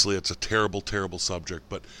 Obviously, it's a terrible, terrible subject.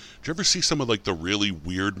 But do you ever see some of the really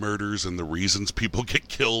weird murders and the reasons people get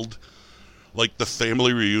killed? Like the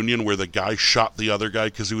family reunion where the guy shot the other guy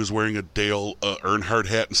because he was wearing a Dale Earnhardt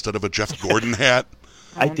hat instead of a Jeff Gordon hat.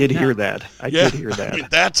 I did hear that. I did hear that. I mean,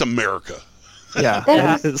 that's America. Yeah,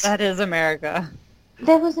 that is America.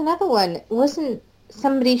 There was another one. Wasn't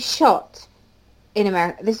somebody shot in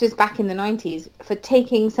America? This was back in the 90s for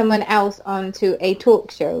taking someone else onto a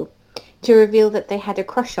talk show to reveal that they had a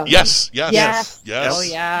crush on them. Yes. Oh,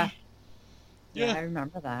 yeah. Yeah, I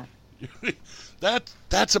remember that.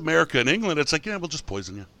 That's America. In England, it's we'll just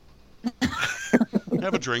poison you.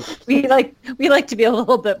 Have a drink. We like to be a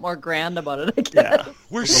little bit more grand about it, I guess. Yeah.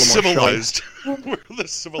 We're civilized. We're the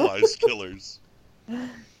civilized killers.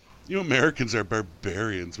 You Americans are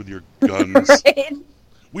barbarians with your guns. Right?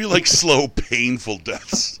 We like slow, painful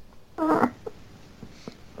deaths. What?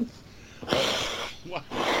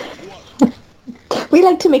 We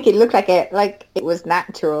like to make it look like it was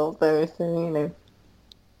natural, though. So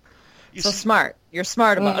smart. You're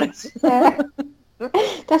smart about it.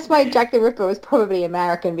 That's why Jack the Ripper was probably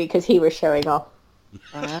American, because he was showing off.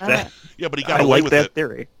 Yeah, but he got away with it.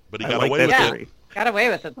 Theory. But he got away with it. Got away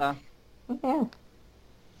with it, though. Yeah.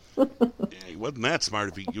 Yeah, he wasn't that smart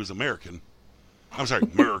if he was American. I'm sorry,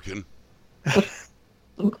 American.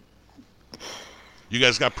 You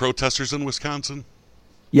guys got protesters in Wisconsin?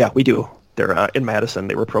 Yeah, we do. They're in Madison.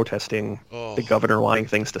 They were protesting the governor wanting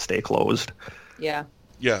things to stay closed. Yeah.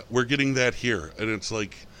 Yeah, we're getting that here. And it's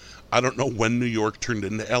I don't know when New York turned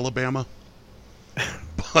into Alabama,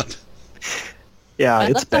 but... Yeah,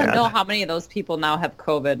 it's bad. I don't know how many of those people now have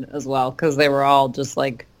COVID as well, because they were all just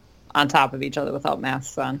on top of each other without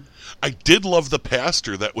masks on. I did love the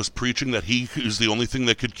pastor that was preaching that he was the only thing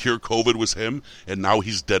that could cure COVID was him, and now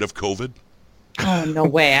he's dead of COVID. Oh, no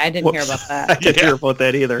way. I didn't hear about that. I didn't hear about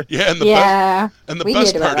that either. Yeah, and the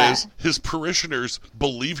best part is his parishioners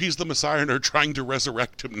believe he's the Messiah and are trying to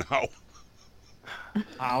resurrect him now.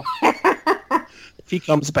 Wow. If he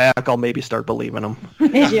comes back, I'll maybe start believing him.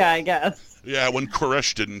 Yeah, I guess. Yeah, when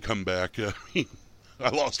Koresh didn't come back, I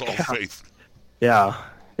lost all faith. Yeah,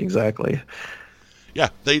 exactly. Yeah,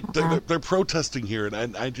 they're protesting here,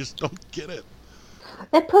 and I just don't get it.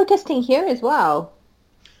 They're protesting here as well.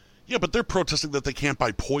 Yeah, but they're protesting that they can't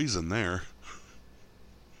buy poison there.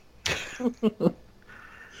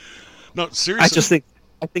 No, seriously.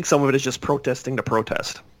 I think some of it is just protesting to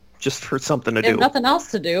protest, just for something to They have do. nothing else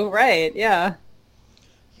to do, right? Yeah.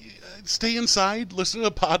 Stay inside, listen to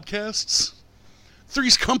podcasts.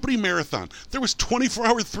 Three's Company marathon. There was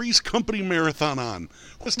 24-hour Three's Company marathon on.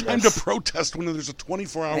 It's time to protest when there's a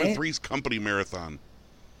 24-hour Three's Company marathon.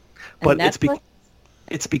 But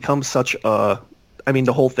it's become such a... I mean,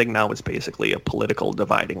 the whole thing now is basically a political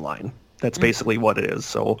dividing line. That's basically what it is.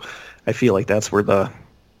 So I feel like that's where the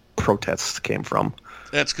protests came from.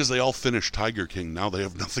 That's because they all finished Tiger King. Now they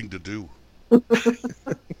have nothing to do.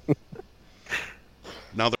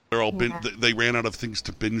 Now they're all they ran out of things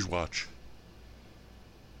to binge watch.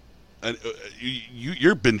 And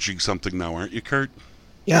you're binging something now, aren't you, Kurt?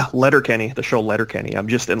 Yeah, Letterkenny, the show Letterkenny. I'm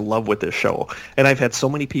just in love with this show. And I've had so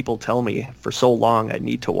many people tell me for so long I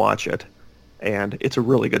need to watch it. And it's a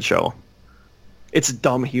really good show. It's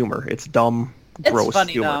dumb humor. It's dumb, gross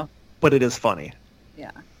funny, humor. though. But it is funny.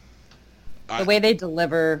 Yeah. The way they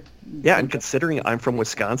deliver... Yeah, and considering I'm from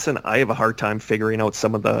Wisconsin, I have a hard time figuring out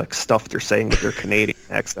some of the stuff they're saying with their Canadian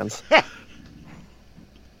accents.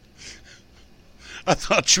 I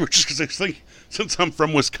thought you were just going to think, since I'm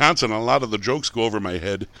from Wisconsin, a lot of the jokes go over my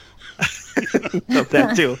head.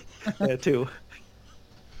 That too. That too.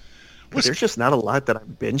 But there's just not a lot that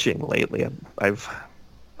I'm binging lately.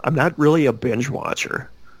 I'm not really a binge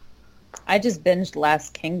watcher. I just binged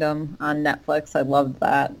Last Kingdom on Netflix. I loved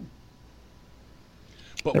that.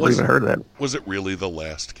 But Never even heard of that. Was it really The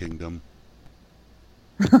Last Kingdom?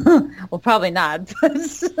 Well, probably not.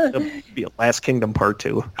 It'll be a Last Kingdom Part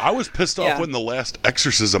 2. I was pissed off when The Last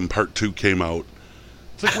Exorcism Part 2 came out.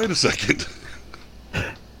 It's like, wait a second.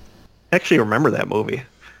 I actually remember that movie.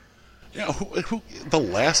 Yeah, who The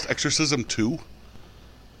Last Exorcism 2?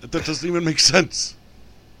 That doesn't even make sense.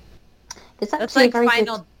 That's like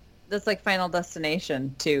Final. That's like Final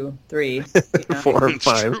Destination 2, 3, 4, and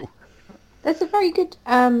 5. True. There's a very good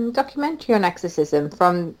documentary on exorcism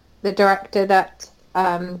from the director that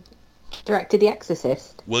directed The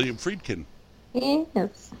Exorcist. William Friedkin.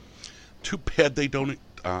 Yes. Too bad they don't...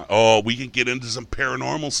 we can get into some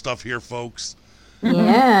paranormal stuff here, folks.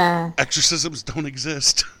 Yeah. Exorcisms don't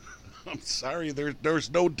exist. I'm sorry, there's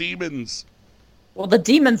no demons. Well, the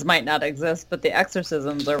demons might not exist, but the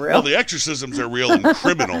exorcisms are real. Well, the exorcisms are real and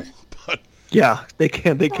criminal, but... Yeah, they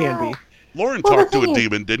can be. Lauren Well, talked the to a thing is-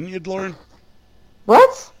 demon, didn't you, Lauren?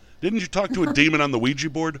 What? Didn't you talk to a demon on the Ouija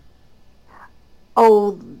board?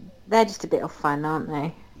 Oh, they're just a bit of fun, aren't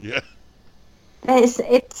they? Yeah. I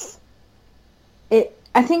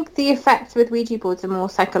think the effects with Ouija boards are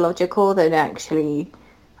more psychological than actually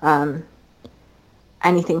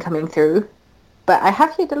anything coming through. But I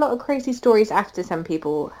have heard a lot of crazy stories after some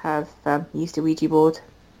people have used a Ouija board.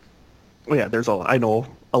 Well, yeah, I know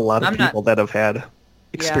a lot of people that have had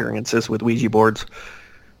experiences with Ouija boards.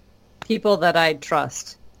 People that I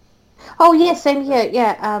trust. Oh yeah, same here.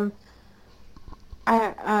 Yeah,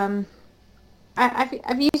 I've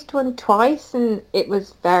used one twice, and it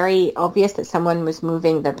was very obvious that someone was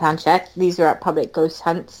moving the planchette. These were at public ghost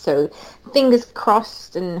hunts, so fingers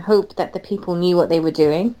crossed and hope that the people knew what they were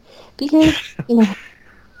doing, because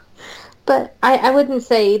But I wouldn't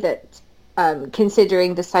say that,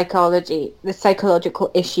 considering the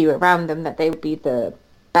psychological issue around them, that they would be the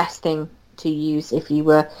best thing to use if you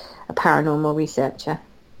were a paranormal researcher.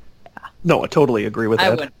 No, I totally agree with that. I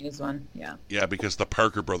wouldn't use one. Yeah. Yeah, because the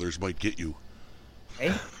Parker brothers might get you.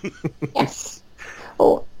 Right? Yes.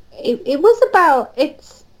 Oh, it was about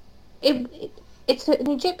it's an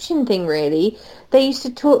Egyptian thing, really. They used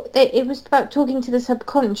to talk. It was about talking to the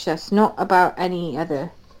subconscious, not about any other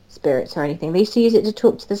spirits or anything. They used to use it to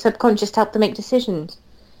talk to the subconscious to help them make decisions.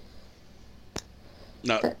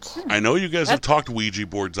 Now, But, I know you guys have talked Ouija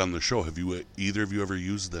boards on the show. Have you either of you ever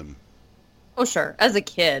used them? Oh, sure. As a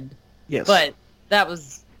kid. Yes. But that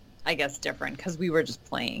was, I guess, different because we were just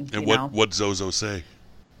playing. And you know? what Zozo say?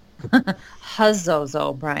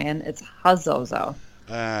 Huzozo, Brian. It's Huzozo.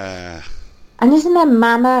 and isn't there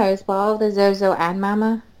Mama as well? There's Zozo and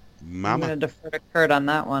Mama. I'm Mama. going to defer to Kurt on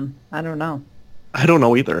that one. I don't know. I don't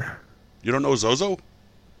know either. You don't know Zozo?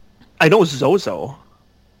 I know Zozo.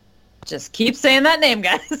 Just keep saying that name,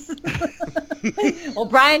 guys. Well,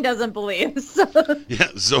 Brian doesn't believe, so... Yeah,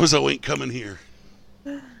 Zozo ain't coming here.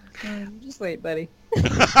 Just wait, buddy.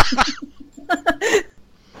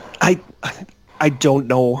 I don't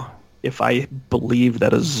know if I believe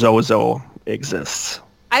that a Zozo exists.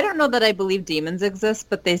 I don't know that I believe demons exist,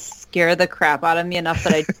 but they scare the crap out of me enough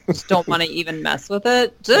that I just don't want to even mess with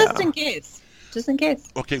it, just in case. Just in case.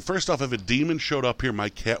 Okay, first off, if a demon showed up here, my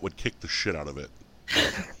cat would kick the shit out of it.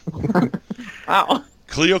 Wow. I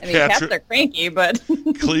mean, cats Cleopatra are cranky, but...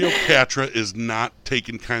 Cleopatra is not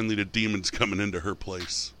taking kindly to demons coming into her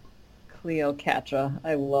place. Cleopatra.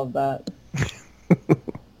 I love that.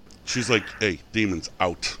 She's like, hey, demons,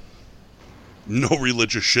 out. No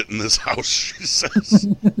religious shit in this house, she says.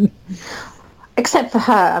 Except for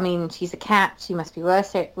her. I mean, she's a cat. She must be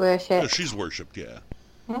worshipped. Yeah, she's worshipped, yeah.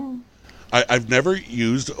 I've never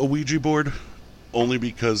used a Ouija board, only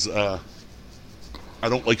because I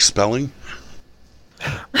don't like spelling.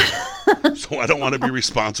 So I don't want to be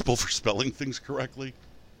responsible for spelling things correctly.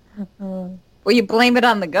 Well, you blame it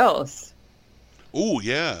on the ghost. Oh,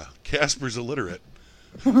 yeah. Casper's illiterate.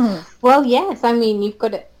 Well, yes. I mean, you've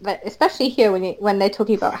got it, especially here when they're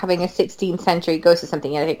talking about having a 16th century ghost or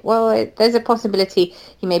something. I think, well, there's a possibility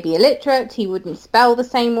he may be illiterate. He wouldn't spell the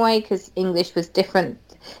same way because English was different.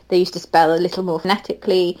 They used to spell a little more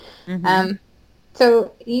phonetically. Mm-hmm.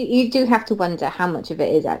 So you do have to wonder how much of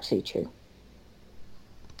it is actually true.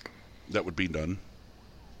 That would be done.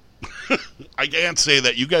 I can't say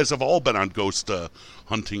that. You guys have all been on ghost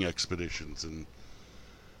hunting expeditions, and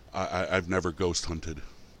I've never ghost hunted.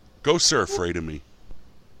 Ghosts are afraid of me.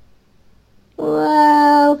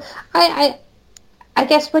 Well, I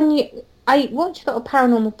guess I watch a lot of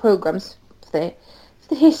paranormal programs for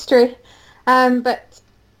the history, but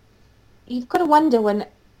you've got to wonder when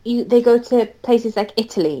they go to places like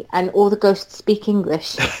Italy and all the ghosts speak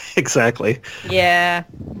English. Exactly. Yeah.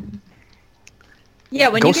 Yeah,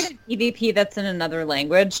 when you get an EVP that's in another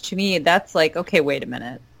language, to me, that's like, okay, wait a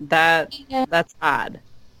minute. That's odd.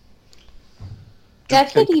 Yeah,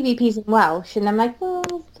 I've heard EVPs in Welsh, and I'm like, well,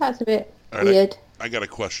 that's a bit weird. I got a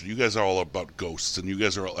question. You guys are all about ghosts, and you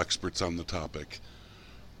guys are all experts on the topic.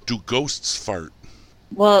 Do ghosts fart?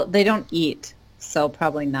 Well, they don't eat, so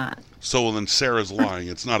probably not. So then Sarah's lying.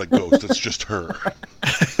 It's not a ghost. It's just her.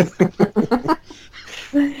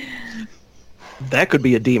 That could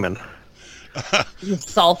be a demon.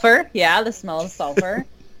 Sulfur? Yeah, the smell of sulfur.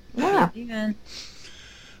 Yeah. Even.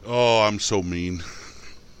 Oh, I'm so mean.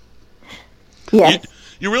 Yes.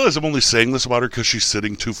 You realize I'm only saying this about her because she's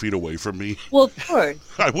sitting 2 feet away from me? Well, of course.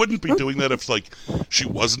 I wouldn't be doing that if, she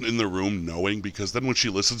wasn't in the room knowing, because then when she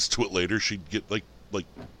listens to it later, she'd get,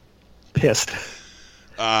 pissed.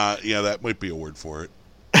 Yeah, that might be a word for it.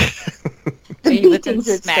 The within beatings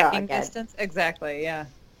would start smacking again. distance? Exactly, yeah.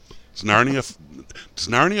 Does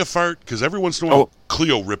Narnia fart? Because every once in a while,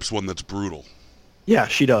 Cleo rips one that's brutal. Yeah,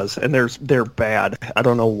 she does, and they're bad. I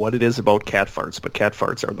don't know what it is about cat farts, but cat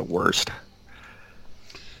farts are the worst.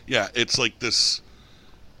 Yeah, it's like this.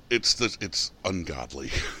 It's ungodly.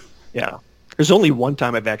 Yeah, there's only one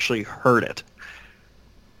time I've actually heard it.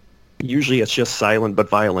 Usually it's just silent but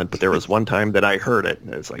violent, but there was one time that I heard it,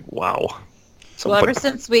 and it's like, wow. Well, ever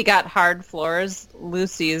since we got hard floors,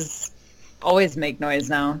 Lucy's always make noise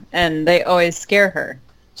now, and they always scare her.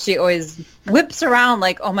 She always whips around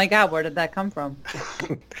like, oh my God, where did that come from?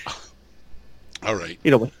 All right.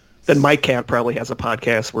 Then my cat probably has a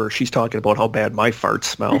podcast where she's talking about how bad my farts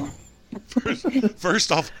smell.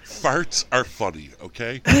 First off, farts are funny,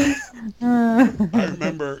 okay? I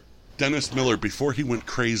remember Dennis Miller, before he went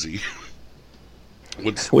crazy,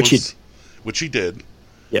 which he did.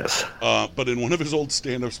 Yes. But in one of his old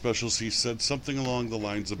stand-up specials, he said something along the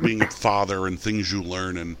lines of being a father and things you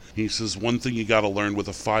learn. And he says, one thing you got to learn with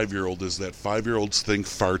a 5-year-old is that 5-year-olds think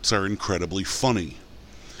farts are incredibly funny.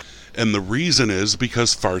 And the reason is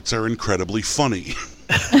because farts are incredibly funny.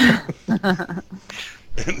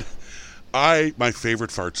 And my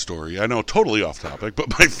favorite fart story, I know, totally off topic,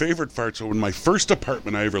 but my favorite fart story, in my first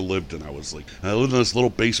apartment I ever lived in, I lived in this little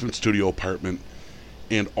basement studio apartment,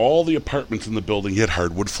 and all the apartments in the building had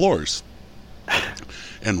hardwood floors.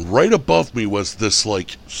 And right above me was this,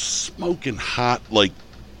 smoking hot,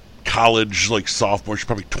 college, sophomore. She's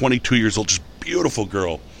probably 22 years old, just beautiful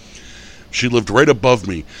girl. She lived right above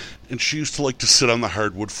me, and she used to sit on the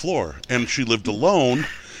hardwood floor. And she lived alone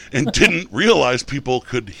and didn't realize people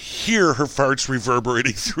could hear her farts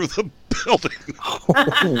reverberating through the building.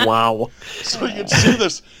 Oh, wow. So you'd see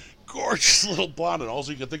this gorgeous little blonde, and all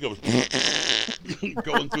you could think of was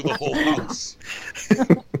going through the whole house.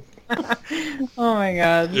 Oh my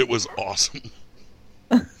God. It was awesome.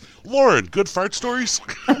 Lauren, good fart stories?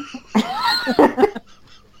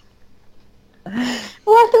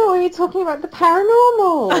 Well, I thought we were talking about the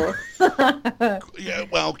paranormal. Yeah,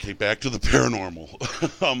 well, okay, back to the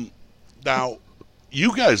paranormal. Now,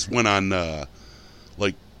 you guys went on,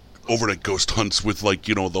 overnight ghost hunts with,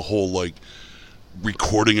 the whole,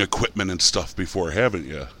 recording equipment and stuff before, haven't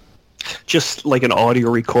you? Just like an audio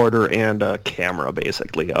recorder and a camera,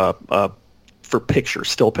 basically, for pictures,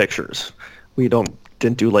 still pictures. We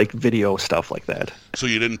didn't do video stuff like that. So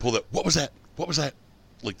you didn't pull that. What was that? What was that?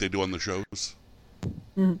 Like they do on the shows.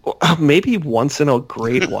 Maybe once in a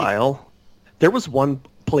great while. There was one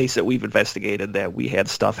place that we've investigated that we had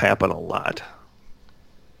stuff happen a lot,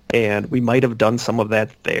 and we might have done some of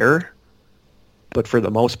that there. But for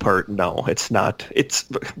the most part, no, it's not. It's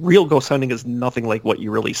real ghost hunting is nothing like what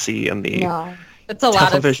you really see in the No. It's a lot of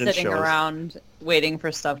television sitting shows. around waiting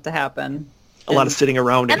for stuff to happen. A lot of sitting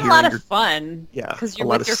around and And a lot hearing of fun. Yeah, Because a you're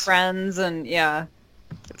lot with of your friends and yeah.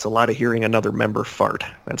 it's a lot of hearing another member fart.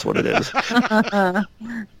 That's what it is.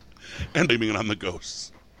 And blaming it on the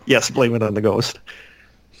ghosts. Yes, blame it on the ghost.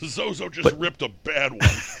 Zozo just ripped a bad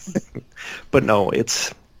one. But no,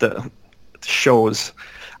 it's the shows.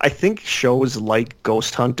 I think shows like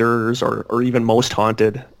Ghost Hunters or even Most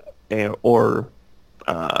Haunted or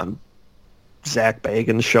Zach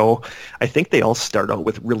Bagans' show, I think they all start out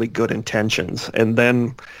with really good intentions, and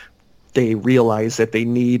then they realize that they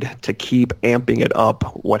need to keep amping it up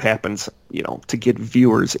what happens, to get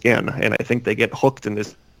viewers in, and I think they get hooked in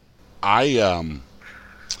this. I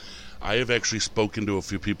have actually spoken to a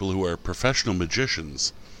few people who are professional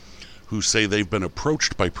magicians who say they've been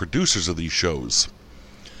approached by producers of these shows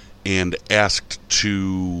and asked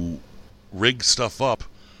to rig stuff up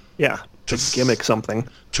To gimmick something.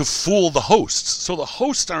 to fool the hosts. So the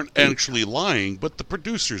hosts aren't actually lying, but the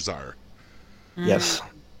producers are. Yes.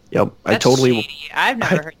 Yep. That's shady. I've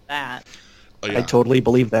never heard that. Oh, yeah. I totally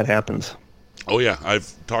believe that happens. Oh yeah,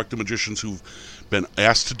 I've talked to magicians who've been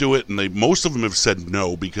asked to do it, and most of them have said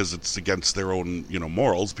no because it's against their own,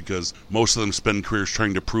 morals. Because most of them spend careers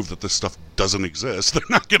trying to prove that this stuff doesn't exist. They're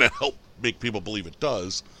not going to help make people believe it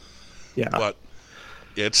does. Yeah. But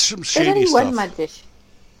it's some There's shady only stuff. one magician.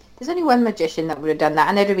 There's only one magician that would have done that,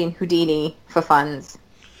 and it would have been Houdini for funds.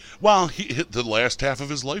 Well, the last half of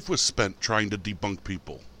his life was spent trying to debunk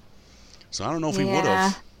people. So I don't know if he would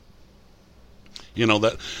have.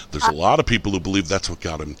 That there's a lot of people who believe that's what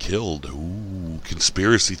got him killed. Ooh,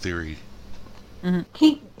 conspiracy theory.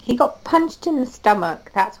 He got punched in the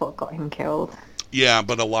stomach. That's what got him killed. Yeah,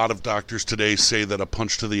 but a lot of doctors today say that a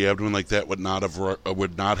punch to the abdomen like that would not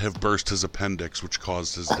have burst his appendix, which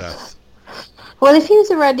caused his death. Well, if he was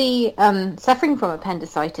already suffering from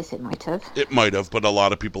appendicitis, it might have. It might have, but a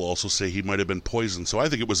lot of people also say he might have been poisoned. So I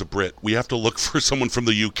think it was a Brit. We have to look for someone from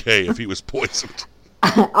the UK if he was poisoned.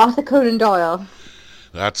 Arthur Conan Doyle.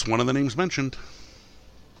 That's one of the names mentioned.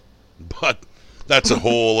 But that's a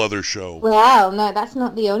whole other show. Well, no, that's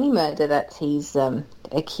not the only murder that he's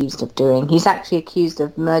accused of doing. He's actually accused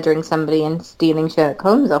of murdering somebody and stealing Sherlock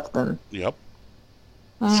Holmes off them. Yep.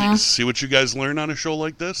 See what you guys learn on a show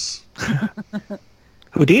like this?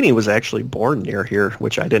 Houdini was actually born near here,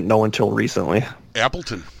 which I didn't know until recently.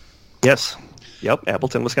 Appleton. Yes. Yep,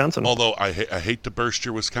 Appleton, Wisconsin. Although I hate to burst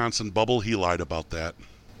your Wisconsin bubble, he lied about that.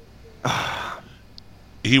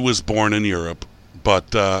 He was born in Europe,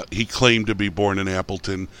 but he claimed to be born in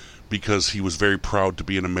Appleton because he was very proud to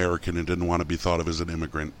be an American and didn't want to be thought of as an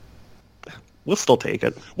immigrant. We'll still take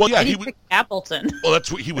it. Well, yeah, He picked Appleton. Well,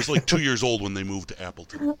 that's what he was like 2 years old when they moved to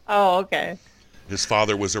Appleton. Oh, okay. His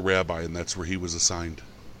father was a rabbi, and that's where he was assigned.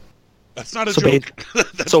 That's not a So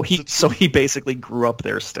joke. So he basically grew up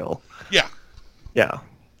there still. Yeah, Yeah.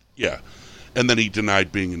 yeah. And then he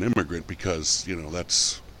denied being an immigrant because,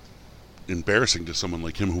 that's embarrassing to someone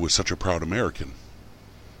like him who was such a proud American.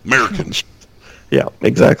 Yeah,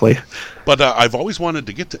 exactly. But I've always wanted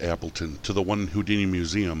to get to Appleton, to the one Houdini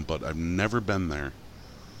Museum, but I've never been there.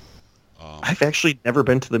 I've actually never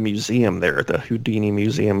been to the museum there, the Houdini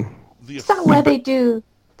Museum. Is that where they do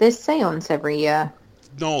this seance every year?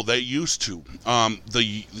 No, they used to.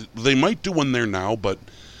 They might do one there now, but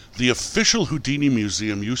the official Houdini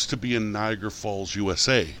Museum used to be in Niagara Falls,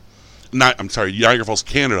 USA. Niagara Falls,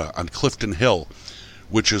 Canada, on Clifton Hill,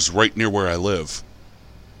 which is right near where I live.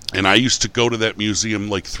 And I used to go to that museum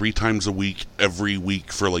like 3 times a week, every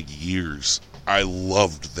week for like years. I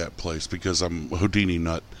loved that place because I'm a Houdini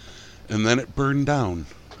nut. And then it burned down,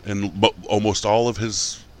 and almost all of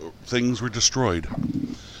his things were destroyed.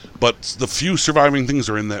 But the few surviving things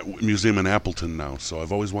are in that museum in Appleton now, so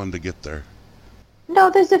I've always wanted to get there. No,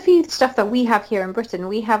 there's a few stuff that we have here in Britain.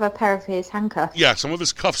 We have a pair of his handcuffs. Yeah, some of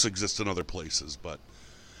his cuffs exist in other places, but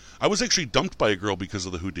I was actually dumped by a girl because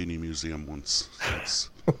of the Houdini Museum once. So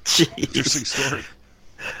it's an interesting story.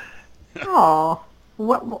 Oh,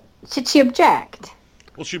 what? Should she object?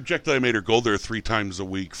 Well, she objected I made her go there 3 times a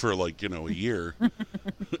week for a year.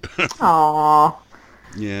 Aw.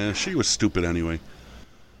 Yeah, she was stupid anyway.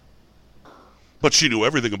 But she knew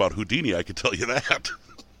everything about Houdini, I can tell you that.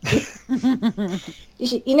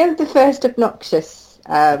 You know the first obnoxious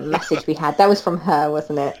message we had? That was from her,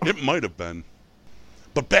 wasn't it? It might have been.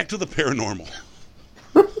 But back to the paranormal.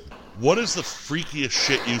 What is the freakiest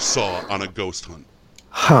shit you saw on a ghost hunt?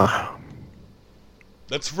 Huh.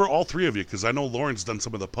 That's for all 3 of you, because I know Lauren's done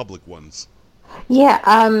some of the public ones.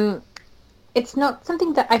 Yeah, it's not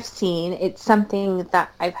something that I've seen. It's something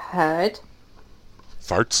that I've heard.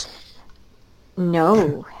 Farts?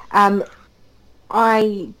 No.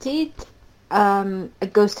 I did a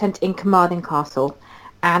ghost hunt in Carmarthen Castle,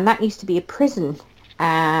 and that used to be a prison.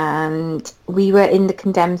 And we were in the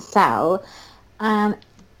condemned cell, and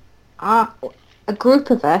a group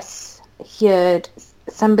of us heard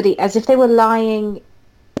somebody, as if they were lying,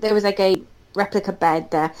 there was like a replica bed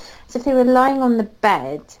there, as if they were lying on the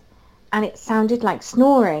bed, and it sounded like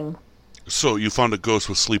snoring. So you found a ghost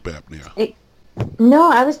with sleep apnea?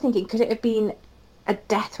 No, I was thinking, could it have been a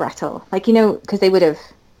death rattle? Like, you know, because they would have,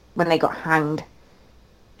 when they got hanged.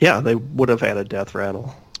 Yeah, they would have had a death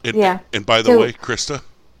rattle. Yeah. And by the way, Krista,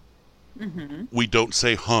 Mm-hmm. we don't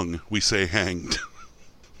say hung, we say hanged.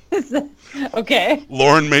 Okay.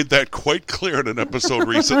 Lauren made that quite clear in an episode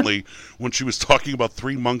recently when she was talking about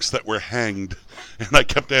 3 monks that were hanged. And I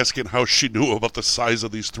kept asking how she knew about the size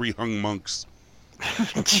of these 3 hung monks.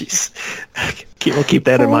 Jeez. We'll keep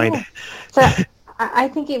that in mind. So I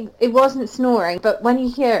think it wasn't snoring, but when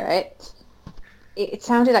you hear it, it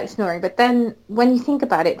sounded like snoring. But then when you think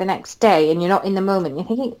about it the next day and you're not in the moment, you're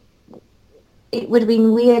thinking it would have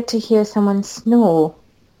been weird to hear someone snore.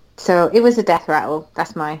 So it was a death rattle.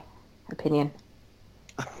 That's my opinion.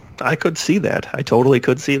 I could see that. I totally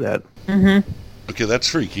could see that. Mm-hmm. Okay, that's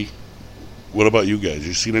freaky. What about you guys?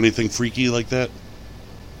 You seen anything freaky like that?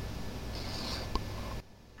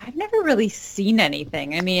 I've never really seen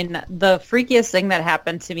anything. I mean, the freakiest thing that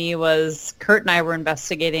happened to me was Kurt and I were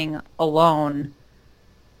investigating alone,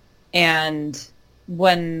 and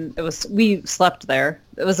when we slept there.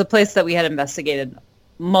 It was a place that we had investigated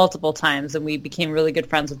multiple times, and we became really good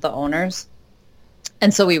friends with the owners.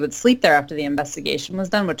 And so we would sleep there after the investigation was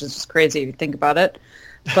done, which is just crazy if you think about it.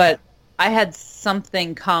 But I had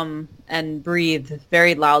something come and breathe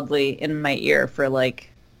very loudly in my ear for like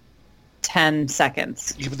 10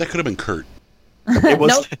 seconds. Yeah, but that could have been Kurt. It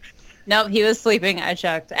was. Nope, he was sleeping. I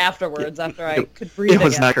checked afterwards after I could breathe It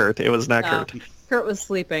was again. not Kurt. It was not Kurt. Kurt was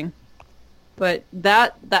sleeping. But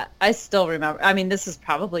that I still remember. I mean, this is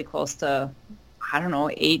probably close to, I don't know,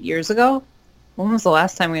 8 years ago. When was the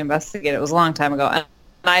last time we investigated? It was a long time ago. And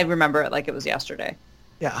I remember it like it was yesterday.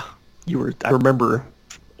 Yeah. I remember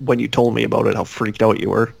when you told me about it, how freaked out you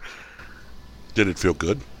were. Did it feel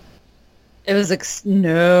good? It was it was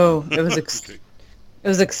Okay. it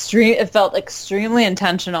was extreme. It felt extremely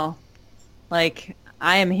intentional. Like,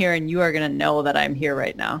 I am here and you are going to know that I'm here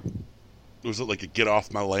right now. Was it like a get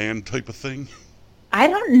off my land type of thing? I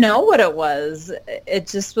don't know what it was. It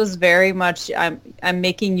just was very much, I'm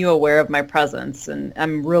making you aware of my presence, and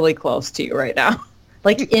I'm really close to you right now.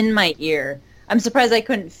 Like, in my ear. I'm surprised I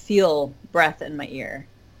couldn't feel breath in my ear.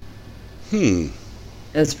 It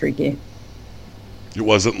was freaky. It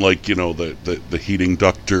wasn't like, the heating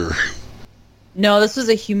duct or... No, this was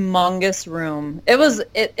a humongous room.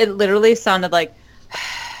 It literally sounded like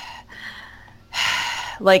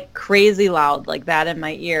crazy loud, like that in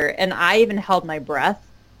my ear. And I even held my breath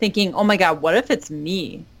thinking, oh my God, what if it's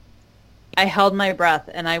me? I held my breath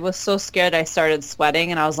and I was so scared I started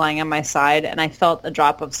sweating, and I was lying on my side and I felt a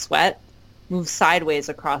drop of sweat move sideways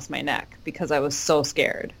across my neck because I was so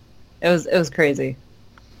scared. It was crazy.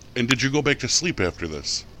 And did you go back to sleep after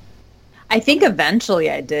this? I think eventually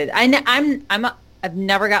I did. I've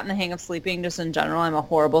never gotten the hang of sleeping just in general. I'm a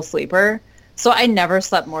horrible sleeper. So I never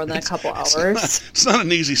slept more than a couple hours. It's not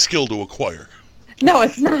an easy skill to acquire. No,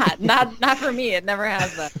 it's not. Not for me. It never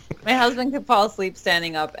has been. My husband could fall asleep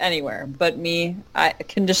standing up anywhere, but me,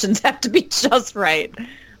 conditions have to be just right.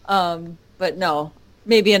 But no,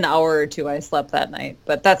 maybe an hour or two I slept that night,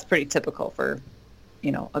 but that's pretty typical for,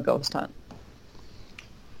 a ghost hunt.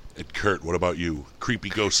 And Kurt, what about you? Creepy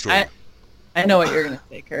ghost story. I know what you're going to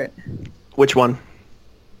say, Kurt. Which one?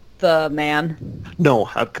 The man. No,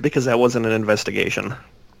 because that wasn't an investigation.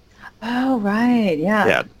 Oh, right. Yeah.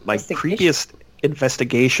 Yeah, my previous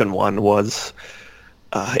investigation one was,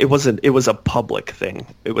 it was a public thing.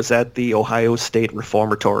 It was at the Ohio State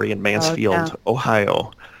Reformatory in Mansfield,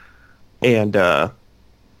 Ohio. And I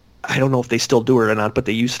don't know if they still do it or not, but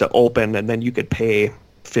they used to open, and then you could pay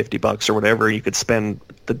 $50 or whatever. You could spend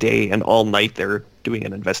the day and all night there doing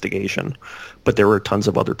an investigation. But there were tons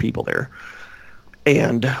of other people there.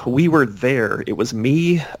 And we were there. It was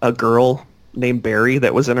me, a girl named Barry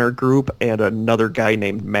that was in our group, and another guy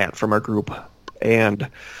named Matt from our group. And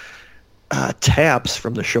Taps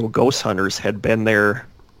from the show Ghost Hunters had been there,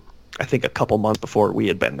 I think, a couple months before we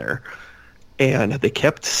had been there. And they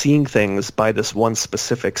kept seeing things by this one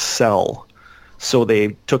specific cell. So they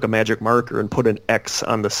took a magic marker and put an X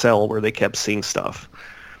on the cell where they kept seeing stuff.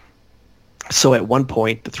 So at one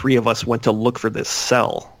point, the three of us went to look for this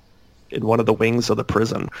cell in one of the wings of the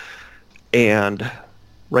prison. And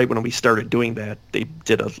right when we started doing that, they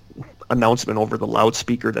did a announcement over the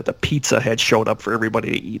loudspeaker that the pizza had showed up for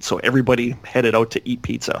everybody to eat. So everybody headed out to eat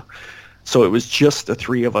pizza. So it was just the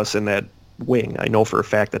three of us in that wing. I know for a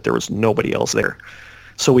fact that there was nobody else there.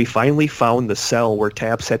 So we finally found the cell where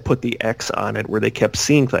Taps had put the X on it where they kept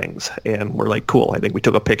seeing things. And we're like, cool. I think we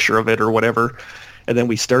took a picture of it or whatever. And then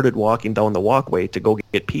we started walking down the walkway to go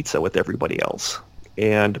get pizza with everybody else.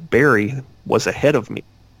 And Barry was ahead of me.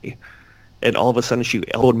 And all of a sudden she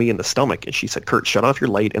elbowed me in the stomach and she said, Kurt, shut off your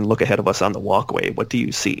light and look ahead of us on the walkway. What do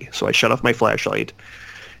you see? So I shut off my flashlight.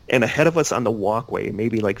 And ahead of us on the walkway,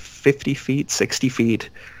 maybe like 50 feet, 60 feet,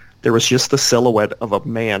 there was just the silhouette of a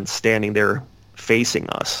man standing there facing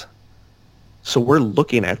us. So we're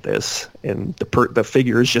looking at this, and the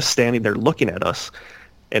figure is just standing there looking at us.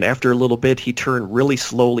 And after a little bit, he turned really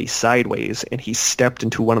slowly sideways, and he stepped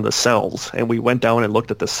into one of the cells. And we went down and looked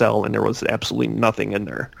at the cell, and there was absolutely nothing in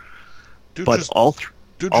there. Dude, but all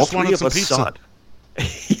three of us pizza. saw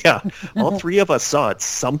it. Yeah, all three of us saw it.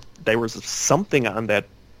 There was something on that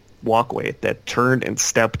walkway that turned and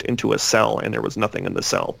stepped into a cell, and there was nothing in the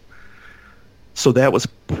cell. So that was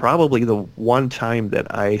probably the one time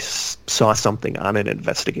that I saw something on an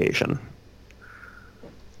investigation.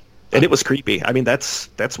 And it was creepy. I mean, that's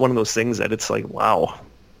one of those things that it's like, wow,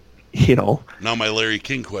 you know. Now my Larry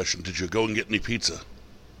King question, did you go and get any pizza?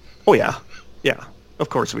 Oh, yeah. Yeah, of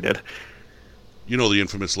course we did. You know the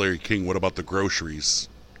infamous Larry King, what about the groceries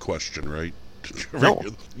question, right? No.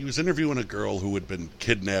 He was interviewing a girl who had been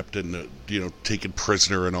kidnapped and, taken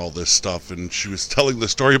prisoner and all this stuff, and she was telling the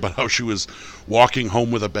story about how she was walking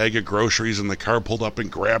home with a bag of groceries, and the car pulled up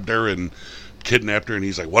and grabbed her and kidnapped her, and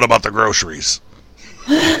he's like, what about the groceries?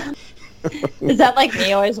 Is that like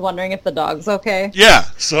me always wondering if the dog's okay? Yeah,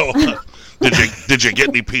 so did you get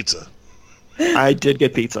any pizza? I did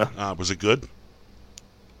get pizza. Was it good?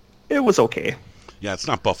 It was okay. Yeah, it's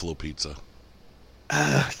not buffalo pizza.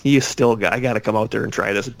 I got to come out there and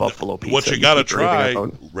try this buffalo pizza. What you got to try,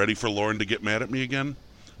 ready for Lauren to get mad at me again?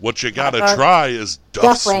 What you got to try is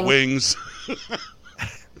Duff's Wings.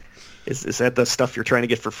 Is that the stuff you're trying to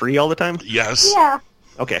get for free all the time? Yes. Yeah.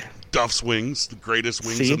 Okay. Duff's Wings, the greatest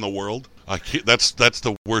wings in the world. That's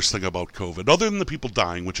the worst thing about COVID. Other than the people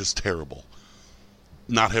dying, which is terrible.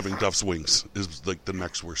 Not having Duff's Wings is like the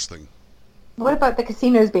next worst thing. What about the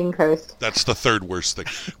casinos being closed? That's the third worst thing.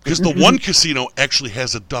 Because the one casino actually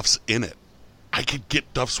has a Duff's in it. I could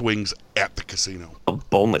get Duff's Wings at the casino. A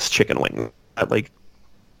boneless chicken wing. I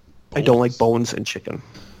don't like bones and chicken.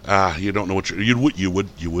 You don't know what you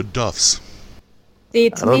would Duff's. See,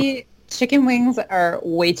 to me, chicken wings are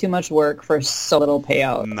way too much work for so little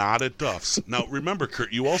payout. Not at Duff's. Now, remember,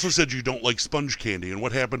 Kurt, you also said you don't like sponge candy. And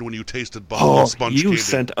what happened when you tasted buffalo sponge candy? You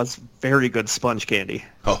sent us very good sponge candy.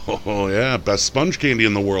 Oh, yeah. Best sponge candy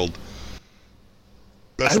in the world.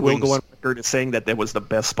 Best I will wings. go on record as saying that was the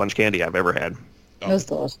best sponge candy I've ever had. It was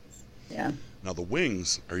delicious. Yeah. Now, the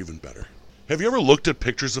wings are even better. Have you ever looked at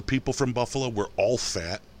pictures of people from Buffalo? We're all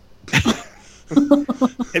fat.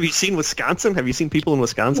 Have you seen Wisconsin? Have you seen people in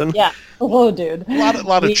Wisconsin? Yeah. Oh, dude. A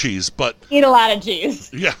lot of cheese, but... Eat a lot of cheese.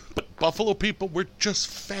 Yeah, but Buffalo people, we're just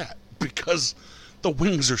fat because the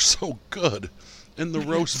wings are so good. And the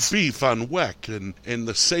roast beef on Weck, and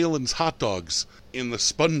the Salem's hot dogs, and the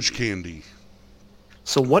sponge candy.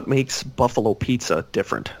 So what makes Buffalo pizza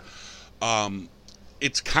different?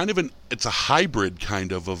 It's a hybrid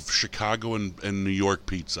kind of Chicago and New York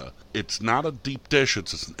pizza. It's not a deep dish,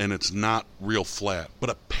 and it's not real flat. But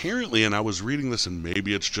apparently, and I was reading this, and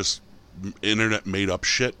maybe it's just internet made up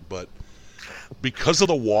shit, but because of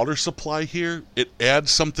the water supply here, it adds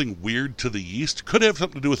something weird to the yeast. Could have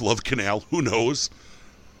something to do with Love Canal, who knows?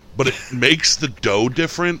 But it makes the dough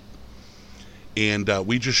different. And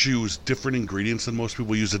we just use different ingredients than most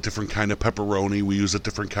people. We use a different kind of pepperoni. We use a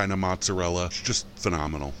different kind of mozzarella. It's just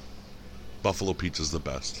phenomenal. Buffalo pizza's the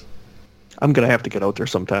best. I'm going to have to get out there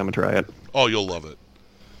sometime and try it. Oh, you'll love it.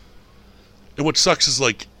 And what sucks is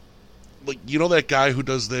like you know that guy who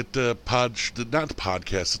does that not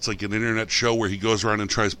podcast, it's like an internet show where he goes around and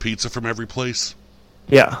tries pizza from every place?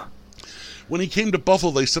 Yeah. When he came to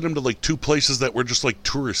Buffalo, they sent him to like 2 places that were just like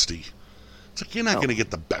touristy. It's like, you're not going to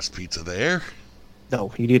get the best pizza there.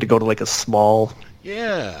 No, you need to go to like a small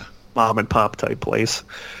mom and pop type place.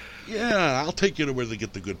 Yeah, I'll take you to where they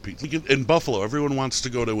get the good pizza. In Buffalo, everyone wants to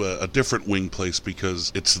go to a different wing place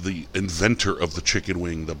because it's the inventor of the chicken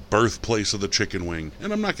wing, the birthplace of the chicken wing.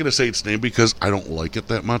 And I'm not going to say its name because I don't like it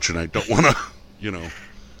that much, and I don't want to,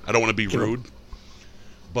 I don't want to be rude.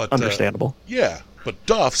 But understandable. Yeah, but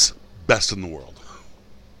Duff's, best in the world.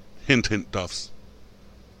 Hint, hint, Duff's.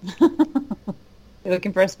 You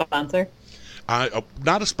looking for a sponsor?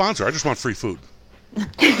 Not a sponsor. I just want free food.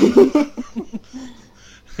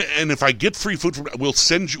 And if I get free food from,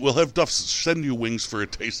 we'll have Duff send you wings for a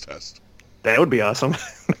taste test. That would be awesome.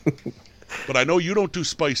 But I know you don't do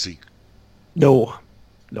spicy. No.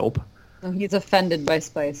 Nope. No, he's offended by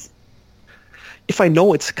spice. If I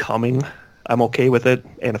know it's coming, I'm okay with it.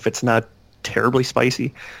 And if it's not terribly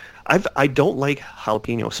spicy, I don't like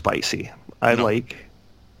jalapeno spicy. I No.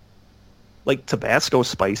 like Tabasco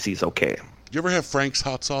spicy is okay. You ever have Frank's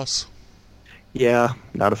hot sauce? Yeah,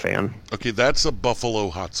 not a fan. Okay, that's a buffalo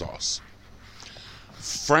hot sauce.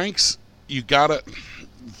 Frank's, you gotta...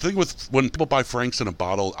 The thing with when people buy Frank's in a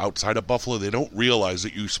bottle outside of Buffalo, they don't realize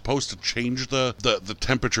that you're supposed to change the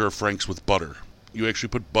temperature of Frank's with butter. You actually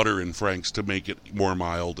put butter in Frank's to make it more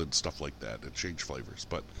mild and stuff like that, and change flavors.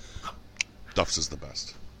 But Duff's is the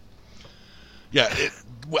best. Yeah,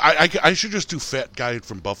 I should just do Fat Guy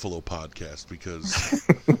from Buffalo podcast because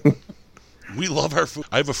we love our food.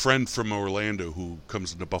 I have a friend from Orlando who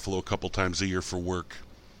comes into Buffalo a couple times a year for work.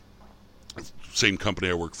 Same company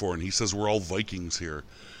I work for, and he says we're all Vikings here.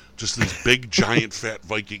 Just these big, giant, fat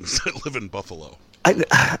Vikings that live in Buffalo.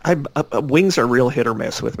 Wings are real hit or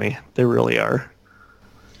miss with me. They really are.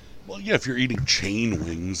 Well, yeah, if you're eating chain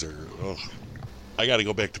wings or... Ugh. I got to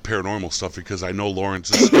go back to paranormal stuff because I know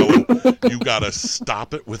Lawrence is going, you got to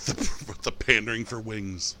stop it with the pandering for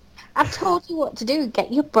wings. I've told you what to do.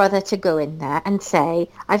 Get your brother to go in there and say,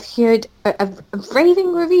 I've heard a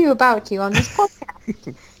raving review about you on this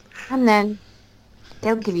podcast. And then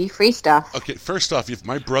they'll give you free stuff. Okay, first off, if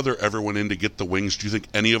my brother ever went in to get the wings, do you think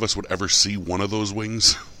any of us would ever see one of those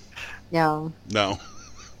wings? No. No.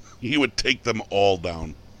 He would take them all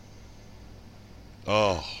down.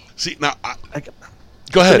 Oh. See, now, go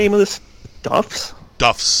What's ahead. the name of this? Duff's?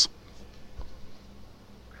 Duff's.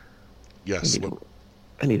 Yes.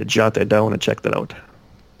 I need to jot that down and check that out.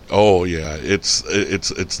 Oh, yeah. It's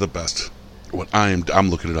the best. I'm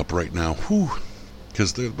looking it up right now. Whew.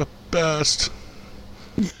 Because they're the best.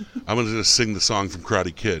 I'm going to just sing the song from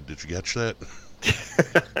Karate Kid. Did you catch that?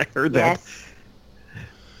 I heard that. Yes.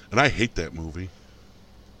 And I hate that movie.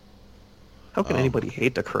 How can anybody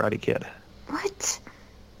hate the Karate Kid? What?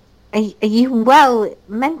 Are you well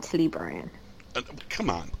mentally, Brian? Come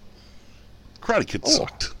on. Karate Kid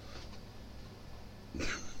sucked.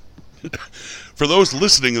 For those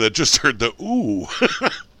listening that just heard the ooh,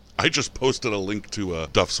 I just posted a link to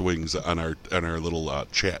Duff's Wings on our little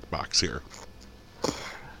chat box here.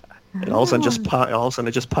 And all of a sudden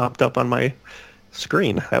it just popped up on my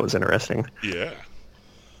screen. That was interesting. Yeah.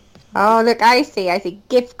 Oh, look, I see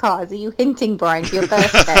gift cards. Are you hinting, Brian, for your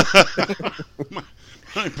birthday?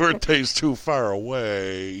 My birthday's too far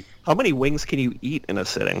away. How many wings can you eat in a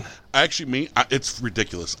sitting? Actually, it's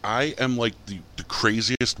ridiculous. I am like the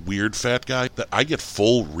craziest weird fat guy that I get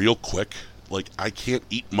full real quick. Like, I can't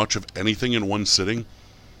eat much of anything in one sitting,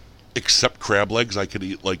 except crab legs. I could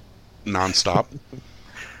eat, like, nonstop.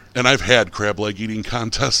 And I've had crab leg eating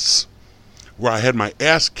contests where I had my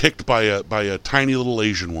ass kicked by a tiny little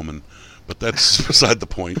Asian woman. But that's beside the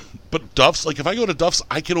point. But Duff's, like, if I go to Duff's,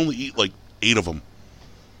 I can only eat, like, 8 of them.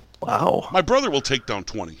 Wow. My brother will take down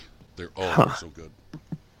 20. They're so good.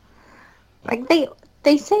 Like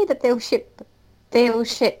they say that they'll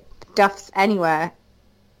ship Duff's anywhere.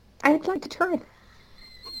 I would like to try.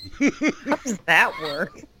 How does that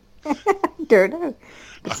work? Don't know.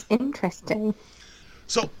 It's interesting.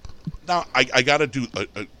 So now I got to do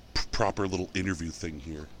a proper little interview thing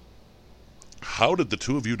here. How did the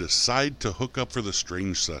two of you decide to hook up for the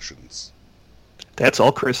Strange Sessions? That's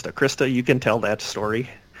all Krista. Krista, you can tell that story.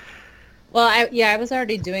 Well, I was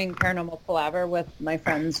already doing Paranormal Palaver with my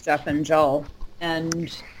friends Jeff and Joe,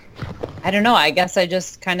 and I don't know, I guess I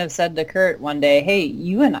just kind of said to Kurt one day, hey,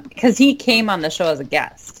 you and I, because he came on the show as a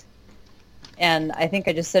guest, and I think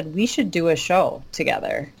I just said, we should do a show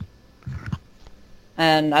together.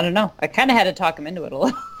 And I don't know, I kind of had to talk him into it a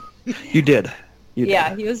little. You did.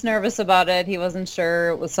 Yeah, he was nervous about it. He wasn't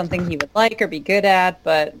sure it was something he would like or be good at,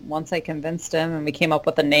 but once I convinced him and we came up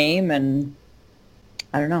with a name, and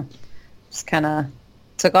I don't know, just kind of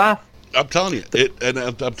took off. I'm telling you, and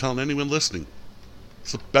I'm telling anyone listening,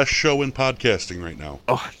 it's the best show in podcasting right now.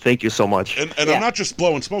 Oh, thank you so much. And Yeah. I'm not just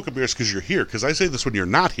blowing smoke up yours because you're here, because I say this when you're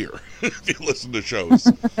not here, if you listen to shows.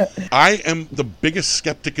 I am the biggest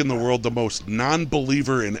skeptic in the world, the most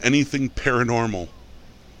non-believer in anything paranormal.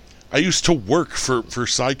 I used to work for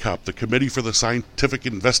PsyCop, the Committee for the Scientific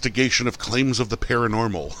Investigation of Claims of the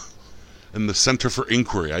Paranormal, and the Center for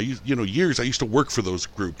Inquiry. I used to work for those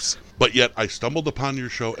groups. But yet I stumbled upon your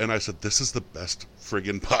show and I said, this is the best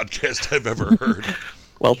friggin' podcast I've ever heard.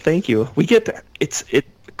 Well, thank you. We get that.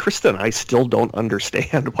 Krista and I still don't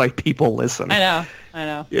understand why people listen. I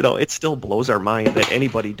know. You know, it still blows our mind that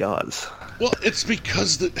anybody does. Well, it's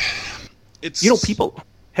because it's... You know, people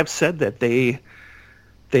have said that a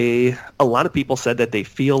lot of people said that they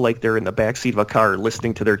feel like they're in the backseat of a car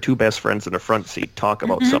listening to their two best friends in the front seat talk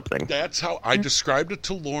about something. That's how I described it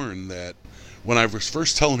to Lauren, that when I was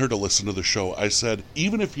first telling her to listen to the show, I said,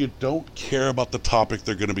 even if you don't care about the topic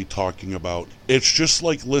they're going to be talking about, it's just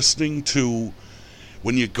like listening to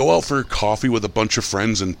when you go out for coffee with a bunch of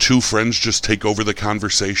friends and two friends just take over the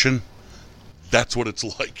conversation. That's what it's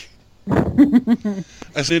like.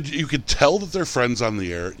 I said, you could tell that they're friends on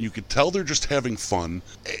the air. You could tell they're just having fun.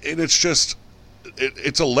 And it's just,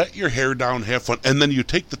 it's a let your hair down, have fun. And then you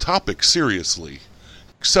take the topic seriously.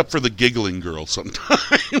 Except for the giggling girl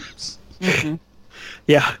sometimes. Mm-hmm.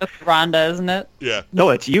 Yeah. That's Rhonda, isn't it? Yeah. No,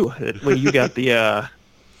 it's you. When you got the...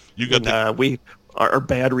 our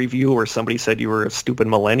bad review where somebody said you were a stupid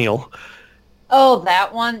millennial. Oh,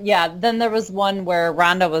 that one? Yeah. Then there was one where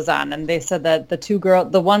Rhonda was on, and they said that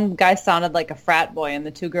the one guy sounded like a frat boy, and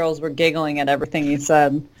the two girls were giggling at everything he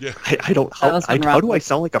said. Yeah. I don't... How do I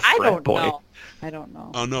sound like a frat boy? I don't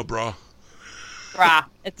know. Oh, no, brah. Bra.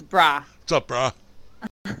 It's bra. What's up, brah?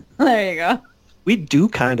 There you go. We do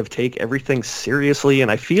kind of take everything seriously, and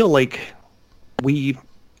I feel like we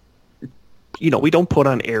don't put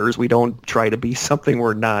on airs. We don't try to be something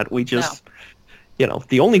we're not. We just,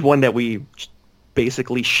 the only one that we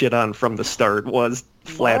basically shit on from the start was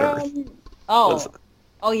Flat Earth.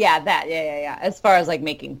 Yeah, that. Yeah. As far as, like,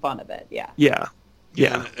 making fun of it, yeah. Yeah.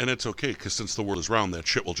 And it's okay, because since the world is round, that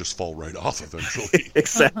shit will just fall right off eventually.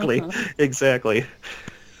 Exactly.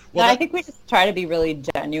 Well, I think we just try to be really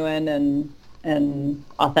genuine and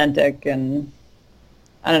authentic, and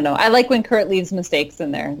I don't know. I like when Kurt leaves mistakes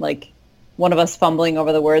in there, like one of us fumbling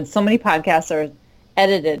over the words. So many podcasts are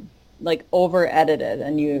edited, like over-edited,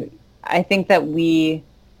 and I think that we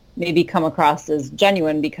maybe come across as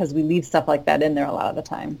genuine because we leave stuff like that in there a lot of the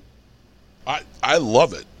time. I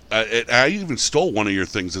love it. I even stole one of your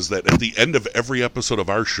things, is that at the end of every episode of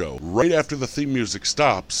our show, right after the theme music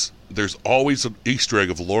stops, there's always an Easter egg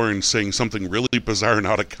of Lauren saying something really bizarre and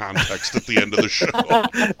out of context at the end of the show.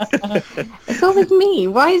 It's always me.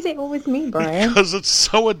 Why is it always me, Brian? Because it's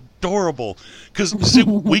so adorable. Because, see,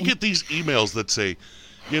 we get these emails that say,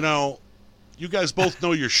 you guys both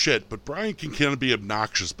know your shit, but Brian can kind of be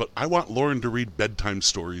obnoxious, but I want Lauren to read bedtime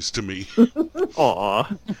stories to me.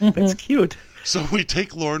 Aw, that's cute. So we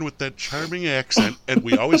take Lauren with that charming accent, and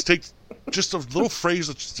we always take just a little phrase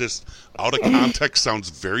that's just out of context,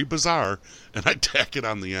 sounds very bizarre, and I tack it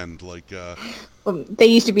on the end, like... they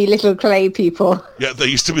used to be little clay people. Yeah, they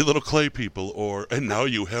used to be little clay people, or, and now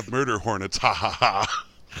you have murder hornets, ha ha ha.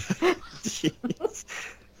 Jeez.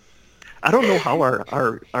 I don't know how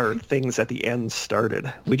our things at the end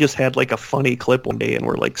started. We just had like a funny clip one day, and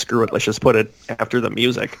we're like, screw it, let's just put it after the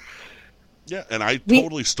music. Yeah, and I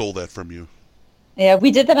totally stole that from you. Yeah,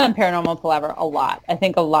 we did that on Paranormal Palaver a lot. I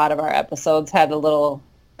think a lot of our episodes had a little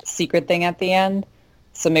secret thing at the end,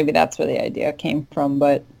 so maybe that's where the idea came from,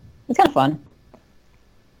 but it's kind of fun.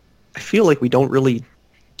 I feel like we don't really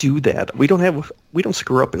do that. We don't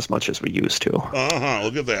screw up as much as we used to.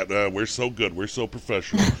 Look at that. We're so good. We're so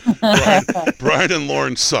professional. Brian and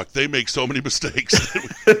Lauren suck. They make so many mistakes.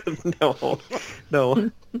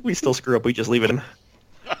 No. We still screw up. We just leave it in.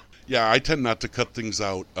 Yeah, I tend not to cut things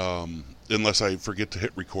out unless I forget to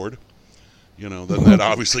hit record. Then that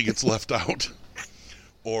obviously gets left out.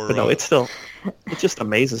 But no, it just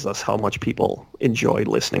amazes us how much people enjoy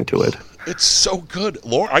listening to it. It's so good.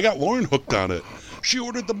 I got Lauren hooked on it. She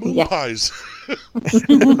ordered the moon pies.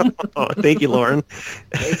 Oh, thank you, Lauren.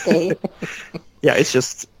 Yeah, it's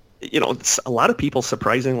just, a lot of people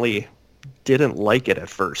surprisingly didn't like it at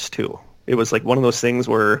first, too. It was like one of those things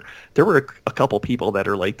where there were a couple people that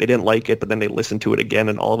are like, they didn't like it, but then they listened to it again,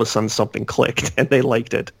 and all of a sudden something clicked, and they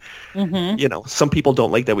liked it. Mm-hmm. Some people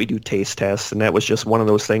don't like that we do taste tests, and that was just one of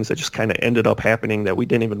those things that just kind of ended up happening that we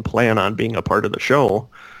didn't even plan on being a part of the show.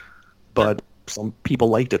 But some people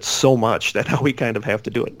liked it so much that now we kind of have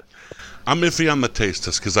to do it. I'm iffy on the taste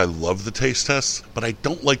test because I love the taste tests, but I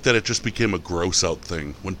don't like that it just became a gross out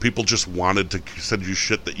thing when people just wanted to send you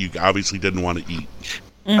shit that you obviously didn't want to eat.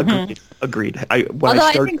 Mm-hmm. Agreed. I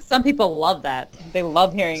think some people love that. They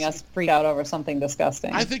love hearing us freak out over something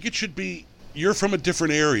disgusting. I think it should be, you're from a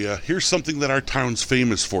different area. Here's something that our town's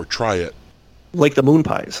famous for. Try it. Like the moon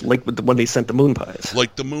pies. Like when they sent the moon pies.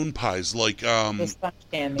 Like the moon pies. Like the sponge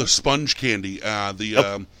candy. The sponge candy.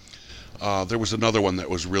 There was another one that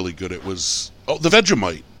was really good. It was the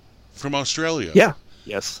Vegemite from Australia. Yeah.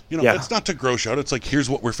 Yes. It's not to gross out. It's like,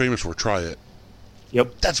 here's what we're famous for. Try it.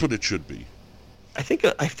 Yep. That's what it should be. I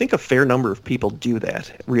think a fair number of people do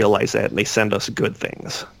that, realize that, and they send us good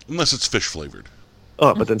things. Unless it's fish flavored.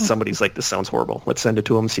 Oh, but then somebody's like, this sounds horrible. Let's send it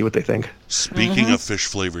to them, see what they think. Speaking of fish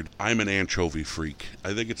flavored, I'm an anchovy freak.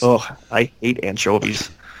 I think it's... Oh, I hate anchovies.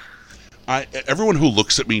 Everyone who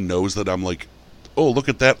looks at me knows that I'm like, oh, look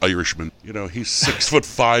at that Irishman. You know, he's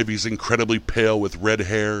 6'5", he's incredibly pale with red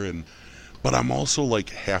hair, but I'm also like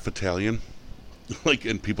half Italian. Like,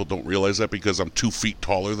 and people don't realize that because I'm 2 feet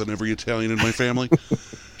taller than every Italian in my family.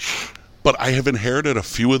 But I have inherited a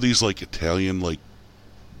few of these like Italian like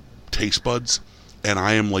taste buds. And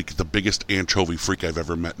I am like the biggest anchovy freak I've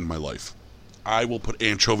ever met in my life. I will put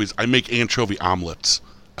anchovies. I make anchovy omelets.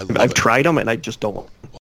 I've tried them and I just don't.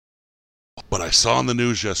 But I saw on the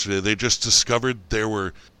news yesterday they just discovered there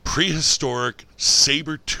were prehistoric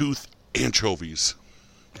saber-tooth anchovies.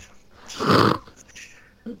 And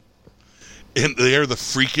they are the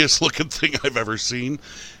freakiest looking thing I've ever seen.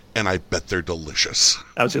 And I bet they're delicious.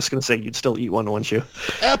 I was just going to say, you'd still eat one, wouldn't you?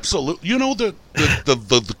 Absolutely. You know,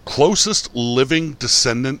 the closest living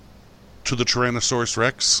descendant to the Tyrannosaurus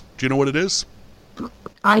Rex, do you know what it is?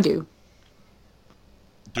 I do.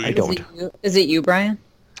 Do you? I don't. Is it you, Brian?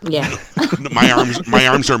 Yeah. My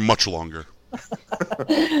arms are much longer.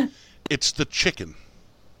 It's the chicken.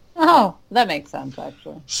 Oh, that makes sense,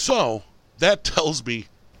 actually. So, that tells me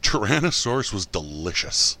Tyrannosaurus was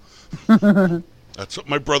delicious. That's what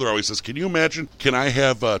my brother always says. Can you imagine? Can I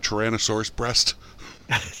have a Tyrannosaurus breast?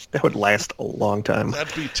 That would last a long time.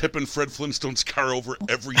 That'd be tipping Fred Flintstone's car over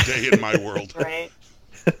every day in my world. Right.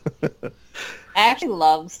 I actually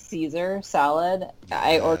love Caesar salad.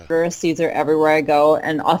 I order a Caesar everywhere I go,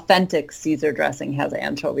 and authentic Caesar dressing has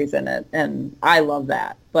anchovies in it, and I love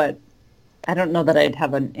that. But I don't know that I'd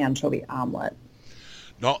have an anchovy omelet.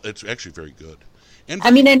 No, it's actually very good. And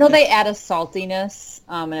I mean, I know they add a saltiness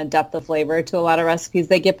and a depth of flavor to a lot of recipes.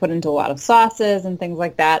 They get put into a lot of sauces and things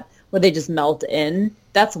like that, where they just melt in.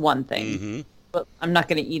 That's one thing. Mm-hmm. But I'm not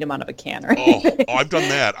going to eat them out of a can or anything. Oh, I've done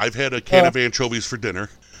that. I've had a can of anchovies for dinner.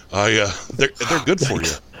 They're good for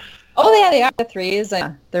you. Oh, yeah, they are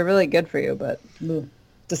omega-3s. They're really good for you, but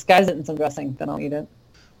disguise it in some dressing, then I'll eat it.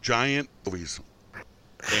 Giant anchovies.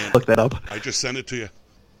 Look that up. I just sent it to you.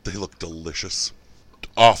 They look delicious.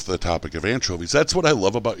 Off the topic of anchovies, that's what I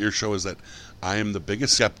love about your show, is that I am the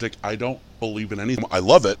biggest skeptic. I don't believe in anything. I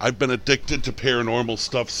love it. I've been addicted to paranormal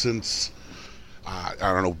stuff since, I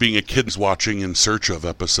don't know, being a kid watching In Search of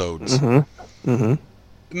episodes. Mm-hmm.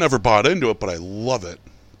 Mm-hmm. Never bought into it, but I love it.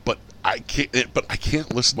 But I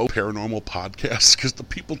can't listen to paranormal podcasts because the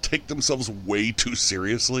people take themselves way too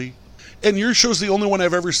seriously. And your show's the only one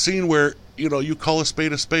I've ever seen where, you know, you call a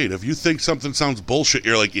spade a spade. If you think something sounds bullshit,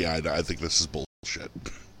 you're like, yeah, I think this is bullshit.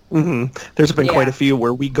 Mm-hmm. There's been quite a few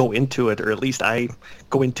where we go into it, or at least I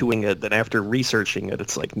go into it, then after researching it,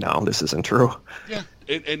 it's like, no, this isn't true. Yeah,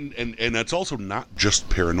 and that's also not just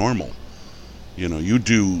paranormal. You know, you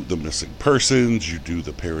do the missing persons, you do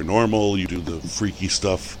the paranormal, you do the freaky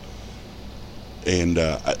stuff, and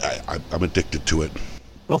I'm addicted to it.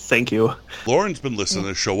 Well, thank you. Lauren's been listening to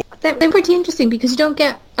the show. They're pretty interesting because you don't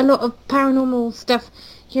get a lot of paranormal stuff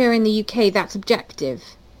here in the UK that's objective.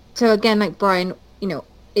 So again, like Brian, you know,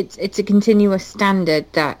 it's a continuous standard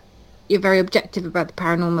that you're very objective about the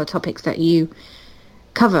paranormal topics that you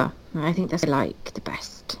cover. And I think that's like the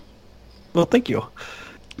best. Well, thank you.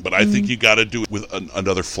 But I think you got to do it with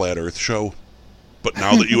another Flat Earth show. But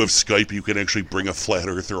now that you have Skype, you can actually bring a Flat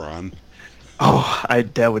Earther on. Oh,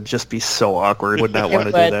 that would just be so awkward. Would not want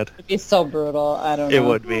to do that. It would be so brutal. I don't know. It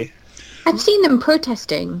would be. I've seen them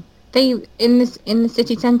protesting. They in the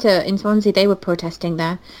city centre in Swansea, they were protesting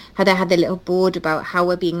there. How they had their little board about how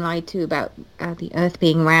we're being lied to about the Earth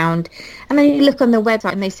being round. And then you look on the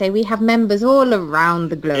website and they say we have members all around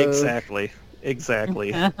the globe.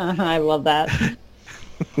 Exactly. I love that.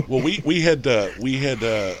 Well, we had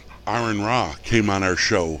Aaron Ra came on our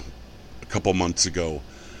show a couple months ago.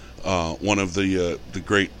 One of the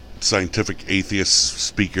great scientific atheist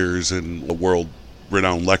speakers and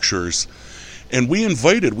world-renowned lecturers. And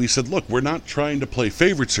we said, look, we're not trying to play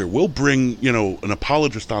favorites here. We'll bring, you know, an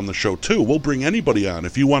apologist on the show, too. We'll bring anybody on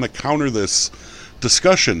if you want to counter this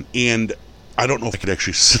discussion. And I don't know if I could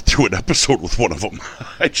actually sit through an episode with one of them.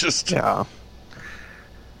 Yeah.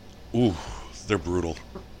 Ooh, they're brutal.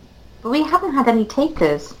 We haven't had any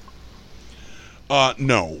takers.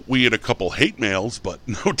 No. We had a couple hate mails, but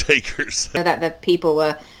no takers. So that the people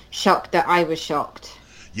were shocked that I was shocked.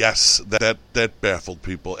 Yes, that baffled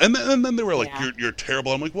people. And then they were like, you're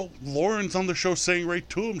terrible. I'm like, well, Lauren's on the show saying right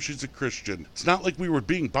to him she's a Christian. It's not like we were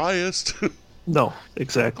being biased. No,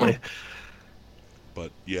 exactly.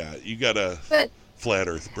 But, yeah, you got to Flat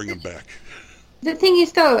Earth, bring him back. The thing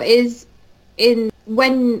is, though, is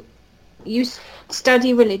when you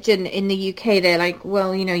study religion in the UK, they're like,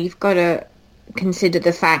 well, you've got to consider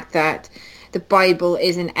the fact that the Bible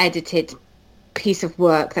is an edited piece of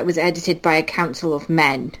work that was edited by a council of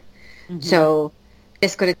men. Mm-hmm. So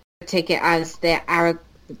it's got to take it as the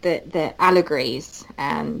allegories,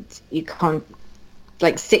 and you can't,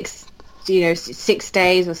 like 6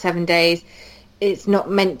 days or 7 days. It's not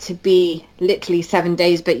meant to be literally 7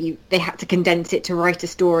 days, but they had to condense it to write a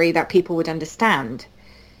story that people would understand.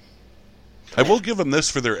 I will give them this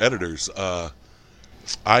for their editors.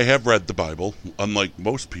 I have read the Bible, unlike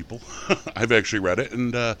most people. I've actually read it,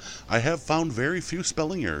 and I have found very few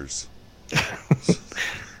spelling errors.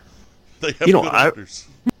 They have good editors.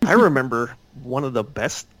 I remember one of the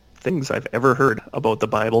best things I've ever heard about the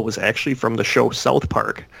Bible was actually from the show South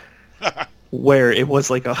Park, where it was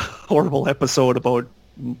like a horrible episode about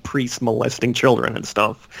priests molesting children and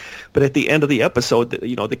stuff. But at the end of the episode,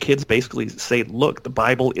 the kids basically say, look, the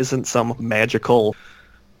Bible isn't some magical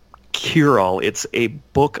cure-all. It's a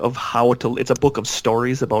book of it's a book of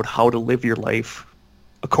stories about how to live your life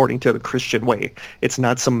according to the Christian way. It's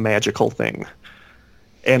not some magical thing.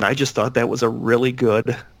 And I just thought that was a really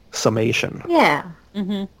good summation. Yeah.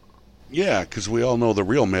 Mm-hmm. Yeah, because we all know the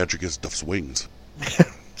real magic is the swings.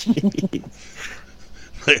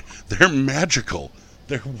 They're magical.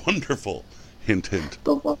 They're wonderful. Hint, hint.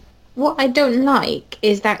 But what I don't like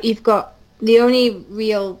is that you've got the only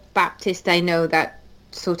real Baptist I know that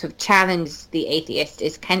sort of challenged the atheist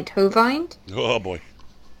is Kent Hovind. Oh, boy.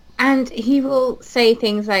 And he will say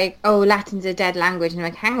things like, oh, Latin's a dead language. And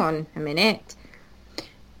I'm like, hang on a minute.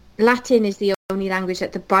 Latin is the only language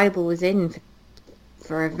that the Bible was in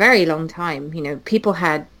for a very long time.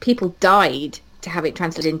 People died to have it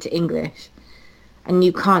translated into English. And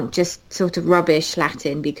you can't just sort of rubbish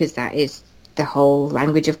Latin because that is the whole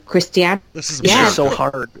language of Christianity. This is just so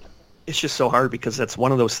hard. It's just so hard because that's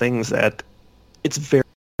one of those things that it's very,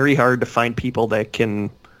 very hard to find people that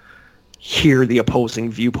can hear the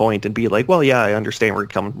opposing viewpoint and be like, well, yeah, I understand where you're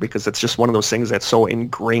coming, because it's just one of those things that's so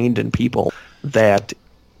ingrained in people that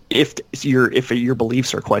if your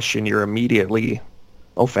beliefs are questioned, you're immediately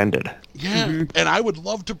offended. Yeah, and I would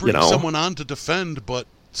love to bring someone on to defend, but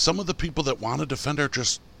some of the people that want to defend are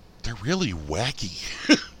they're really wacky.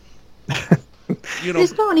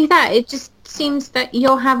 It's not only that, it just seems that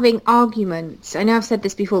you're having arguments. I know I've said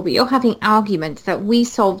this before, but you're having arguments that we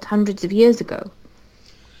solved hundreds of years ago.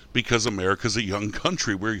 Because America's a young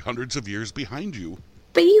country. We're hundreds of years behind you.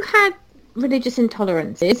 But you had religious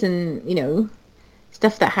intolerances and,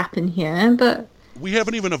 stuff that happened here, but... We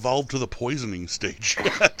haven't even evolved to the poisoning stage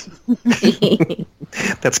yet.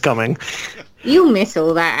 That's coming. You'll miss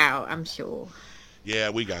all that out, I'm sure. Yeah,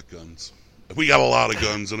 we got guns. We got a lot of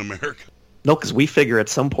guns in America. No, because we figure at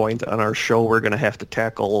some point on our show we're going to have to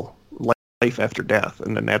tackle life after death,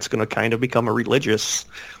 and then that's going to kind of become a religious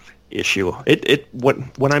issue.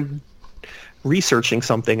 When I'm researching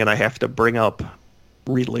something and I have to bring up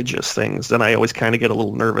religious things, then I always kind of get a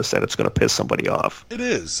little nervous that it's going to piss somebody off. It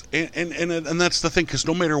is, and that's the thing, because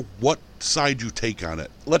no matter what side you take on it,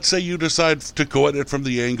 let's say you decide to go at it from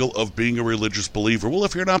the angle of being a religious believer. Well,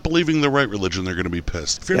 if you're not believing the right religion, they're going to be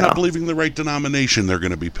pissed. If you're not believing the right denomination, they're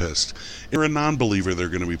going to be pissed. If you're a non-believer, they're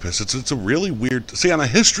going to be pissed. It's a really weird... See, on a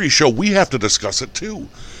history show, we have to discuss it too.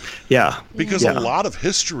 Yeah. Because a lot of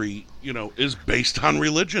history, is based on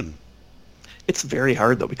religion. It's very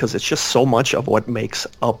hard, though, because it's just so much of what makes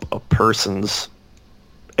up a person's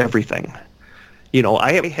everything.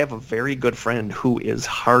 I have a very good friend who is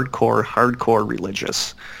hardcore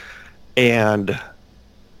religious. And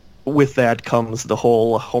with that comes the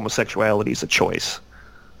whole homosexuality is a choice.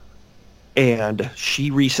 And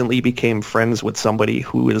she recently became friends with somebody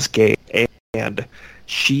who is gay. And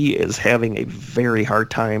she is having a very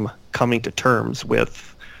hard time coming to terms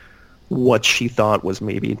with what she thought was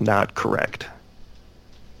maybe not correct.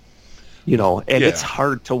 It's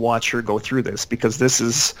hard to watch her go through this, because this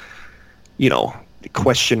is,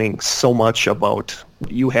 questioning so much about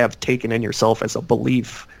what you have taken in yourself as a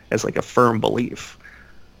belief, as like a firm belief.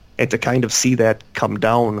 And to kind of see that come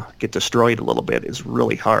down, get destroyed a little bit is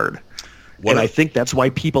really hard. I think that's why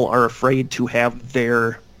people are afraid to have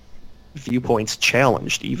their viewpoints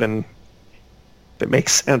challenged, even if it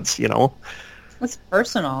makes sense, It's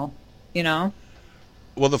personal,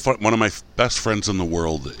 Well, one of my best friends in the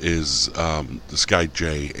world is this guy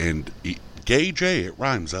Jay, and Gay Jay. It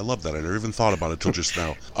rhymes. I love that. I never even thought about it till just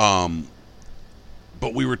now.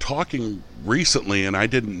 But we were talking recently, and I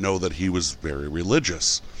didn't know that he was very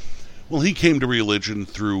religious. Well, he came to religion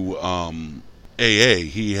through AA.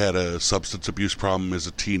 He had a substance abuse problem as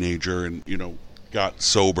a teenager, and got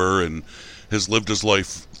sober and has lived his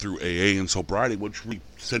life through AA and sobriety, which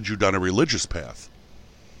sends you down a religious path.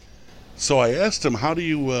 So I asked him, how do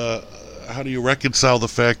you reconcile the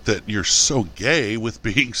fact that you're so gay with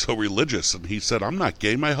being so religious? And he said, I'm not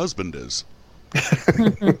gay, my husband is.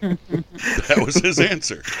 That was his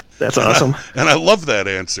answer. That's awesome. And I love that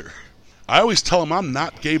answer. I always tell him I'm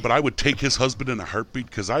not gay, but I would take his husband in a heartbeat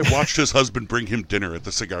because I watched his husband bring him dinner at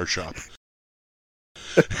the cigar shop.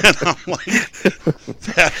 And I'm like,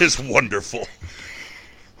 that is wonderful.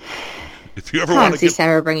 If you ever want to see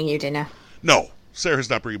Sarah bringing you dinner. No, Sarah's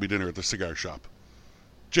not bringing me dinner at the cigar shop.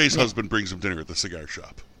 Jay's husband brings him dinner at the cigar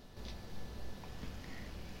shop.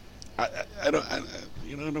 But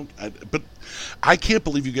I can't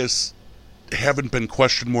believe you guys haven't been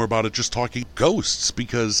questioned more about it just talking ghosts,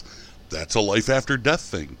 because that's a life after death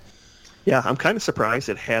thing. Yeah, I'm kind of surprised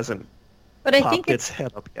it hasn't But I popped think its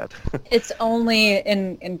head up yet. it's only,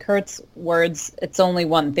 in Kurt's words, it's only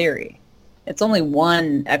one theory. It's only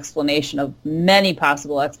one explanation of many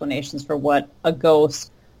possible explanations for what a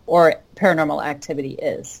ghost or paranormal activity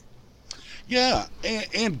is. Yeah,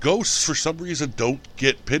 and ghosts, for some reason, don't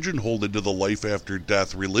get pigeonholed into the life after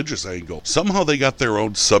death religious angle. Somehow they got their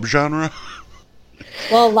own subgenre.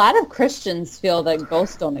 Well, a lot of Christians feel that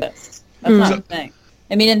ghosts don't exist. That's not a thing.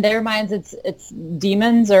 I mean, in their minds, it's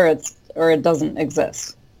demons or it doesn't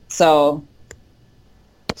exist. So,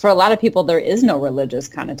 for a lot of people, there is no religious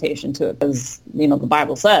connotation to it because the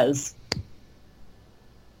Bible says.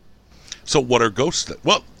 So, what are ghosts?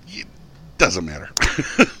 Well, it doesn't matter.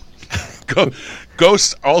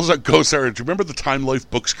 Ghosts. All that ghosts are. Do you remember the Time Life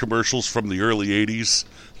Books commercials from the early '80s,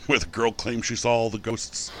 where the girl claims she saw all the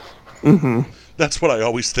ghosts? Mm-hmm. That's what I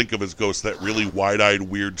always think of as ghosts. That really wide-eyed,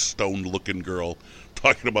 weird, stoned-looking girl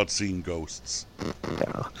talking about seeing ghosts.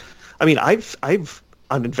 Yeah, I mean, I've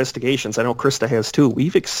on investigations. I know Krista has too.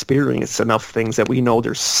 We've experienced enough things that we know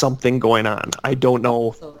there's something going on. I don't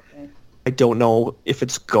know. I don't know if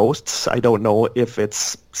it's ghosts. I don't know if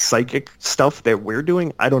it's psychic stuff that we're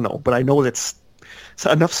doing. I don't know, but I know that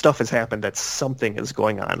enough stuff has happened that something is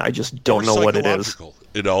going on. I just don't know what it is.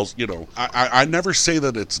 It all, I never say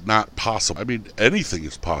that it's not possible. I mean, anything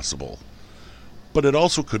is possible, but it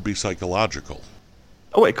also could be psychological.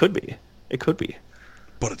 Oh, it could be. It could be.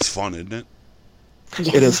 But it's fun, isn't it?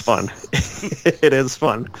 Yes. It is fun. It is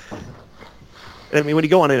fun. I mean, when you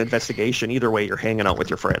go on an investigation, either way, you're hanging out with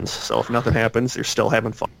your friends. So if nothing happens, you're still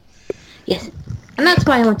having fun. Yes. And that's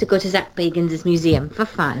why I want to go to Zach Bagans' museum, for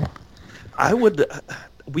fun.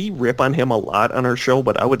 We rip on him a lot on our show,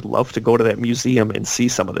 but I would love to go to that museum and see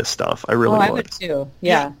some of this stuff. I really would. I would too.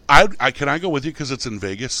 Yeah. Can I go with you because it's in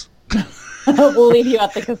Vegas? We'll leave you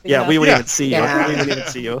at the casino. Yeah, we wouldn't even see you. Yeah. We wouldn't even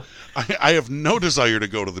see you. I have no desire to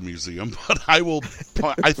go to the museum, but I will.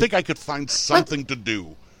 I think I could find something to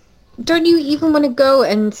do. Don't you even want to go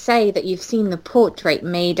and say that you've seen the portrait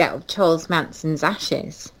made out of Charles Manson's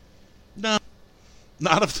ashes? No,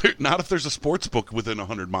 not if there's a sports book within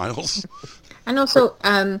 100 miles. And also,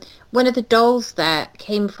 one of the dolls there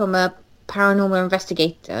came from a paranormal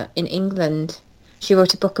investigator in England. She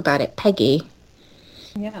wrote a book about it, Peggy.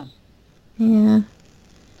 Yeah. Yeah.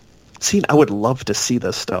 See, I would love to see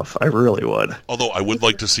this stuff. I really would. Although I would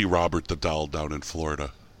like to see Robert the Doll down in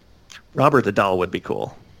Florida. Robert the Doll would be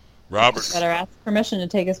cool. Robert. Better ask permission to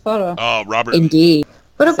take his photo. Oh, Robert. Indeed.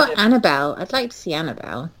 What about Annabelle? I'd like to see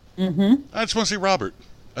Annabelle. Mm-hmm. I just want to see Robert.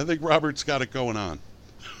 I think Robert's got it going on.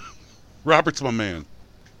 Robert's my man.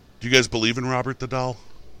 Do you guys believe in Robert the Doll?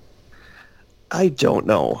 I don't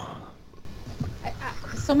know.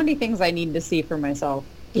 So many things I need to see for myself.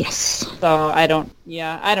 Yes. So I don't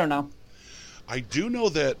know. I do know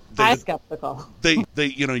that I'm skeptical. they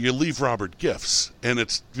you leave Robert gifts, and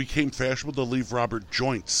it became fashionable to leave Robert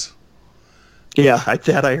joints. Yeah,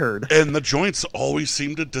 that I heard. And the joints always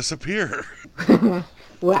seem to disappear.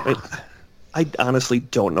 Wow. I honestly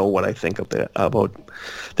don't know what I think about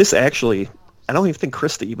this. Actually, I don't even think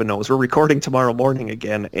Krista even knows. We're recording tomorrow morning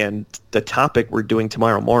again, and the topic we're doing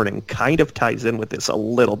tomorrow morning kind of ties in with this a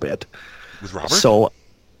little bit. With Robert? So,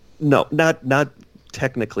 no, not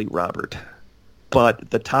technically Robert, but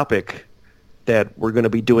the topic that we're going to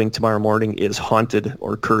be doing tomorrow morning is haunted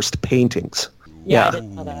or cursed paintings. Yeah, I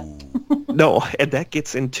didn't know that. No, and that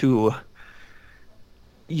gets into,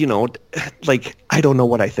 like, I don't know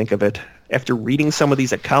what I think of it. After reading some of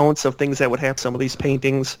these accounts of things that would have some of these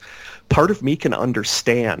paintings, part of me can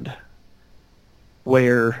understand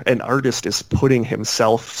where an artist is putting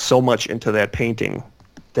himself so much into that painting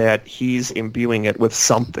that he's imbuing it with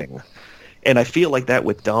something. And I feel like that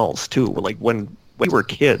with dolls, too. Like, when we were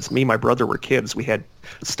kids, me and my brother were kids, we had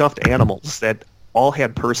stuffed animals that all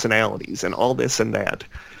had personalities and all this and that.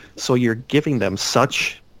 So you're giving them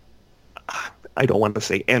such, I don't want to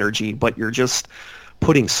say energy, but you're just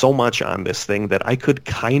putting so much on this thing that I could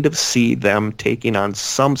kind of see them taking on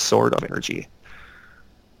some sort of energy.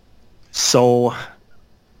 So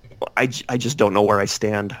I just don't know where I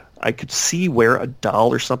stand. I could see where a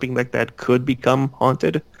doll or something like that could become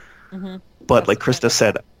haunted. Mm-hmm. But like Krista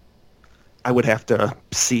said, I would have to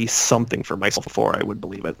see something for myself before I would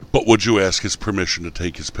believe it. But would you ask his permission to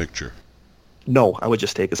take his picture? No, I would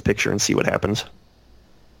just take his picture and see what happens.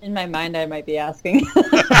 In my mind, I might be asking.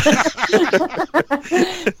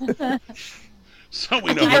 So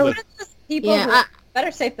we know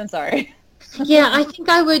better safe than sorry. Yeah, I think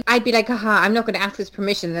I'd be like, I'm not going to ask his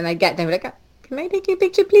permission. And then I'd get them like, can I take your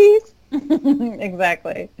picture, please?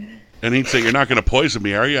 Exactly. And he'd say, you're not going to poison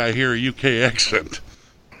me, are you? I hear a UK accent.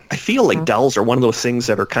 I feel like dolls are one of those things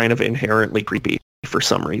that are kind of inherently creepy for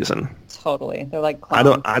some reason. Totally. They're like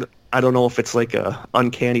clowns. I don't know if it's like a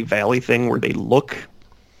uncanny valley thing where they look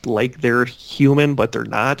like they're human, but they're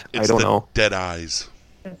not. It's I don't know. Dead eyes.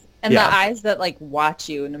 And the eyes that like watch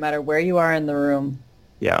you no matter where you are in the room.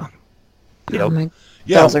 Yeah. Yep.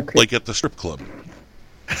 Yeah, like at the strip club.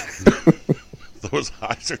 Those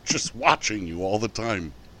eyes are just watching you all the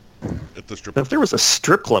time at the strip club. If there was a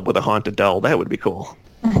strip club with a haunted doll, that would be cool.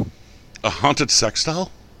 A haunted sex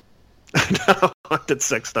doll? A haunted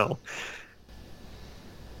sex doll.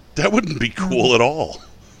 That wouldn't be cool at all.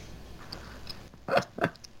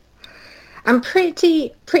 I'm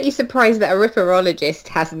pretty surprised that a ripperologist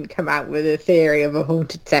hasn't come out with a theory of a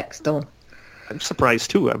haunted sex doll. I'm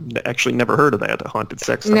surprised, too. I've actually never heard of that, a haunted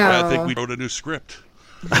sex doll. No. I think we wrote a new script.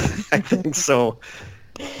 I think so.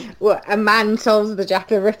 Well, a man solves the Jack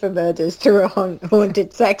the Ripper murders through a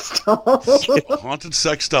haunted sex doll. Haunted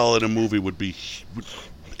sex doll in a movie would be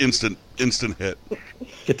instant hit.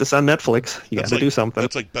 Get this on Netflix. You got to do something.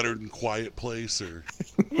 That's like better than Quiet Place or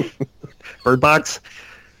Bird Box.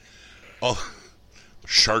 Oh,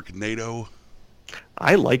 Sharknado.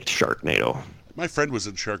 I liked Sharknado. My friend was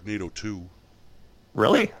in Sharknado 2.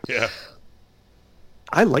 Really? Yeah.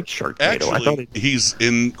 I liked Sharknado. Actually, I thought he's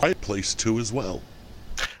in Quiet Place 2 as well.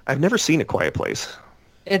 I've never seen A Quiet Place.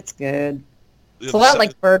 It's good. It's a lot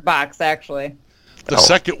like Bird Box, actually. The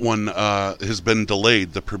second one has been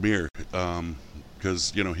delayed, the premiere,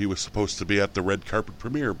 because, he was supposed to be at the red carpet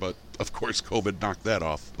premiere, but, of course, COVID knocked that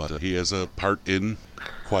off. But he has a part in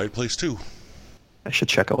Quiet Place 2. I should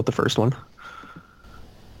check out the first one.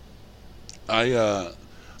 I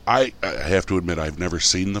have to admit I've never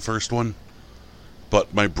seen the first one,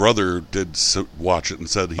 but my brother did watch it and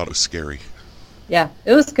said he thought it was scary. Yeah,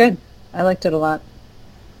 it was good. I liked it a lot.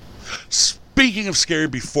 Speaking of scary,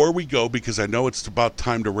 before we go, because I know it's about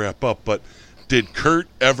time to wrap up, but did Kurt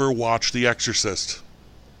ever watch The Exorcist?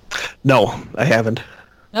 No, I haven't.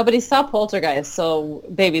 Nobody saw Poltergeist, so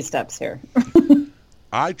baby steps here.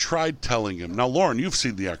 I tried telling him. Now, Lauren, you've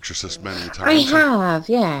seen The Exorcist many times. I have,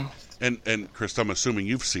 yeah. And Chris, I'm assuming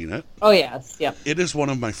you've seen it. Oh, yes, yep. It is one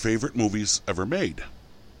of my favorite movies ever made.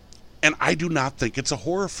 And I do not think it's a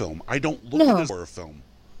horror film. I don't look at it as a horror film.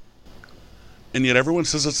 And yet everyone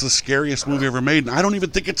says it's the scariest movie ever made, and I don't even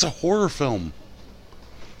think it's a horror film.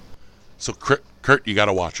 So, Kurt, you got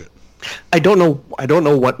to watch it. I don't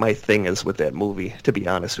know what my thing is with that movie, to be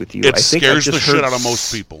honest with you. It scares the shit out of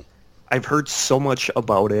most people. I've heard so much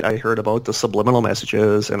about it. I heard about the subliminal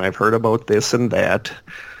messages, and I've heard about this and that.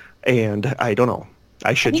 And I don't know.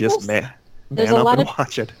 I should just man up and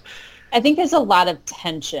watch it. I think there's a lot of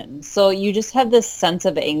tension. So you just have this sense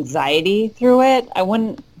of anxiety through it. I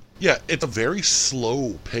wouldn't... Yeah, it's a very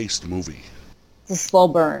slow-paced movie. It's a slow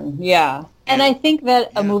burn, yeah. And I think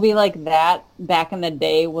that a movie like that back in the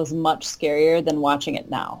day was much scarier than watching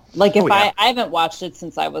it now. Like if I haven't watched it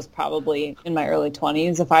since I was probably in my early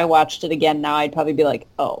 20s. If I watched it again now, I'd probably be like,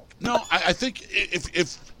 oh. No, I think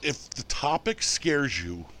if the topic scares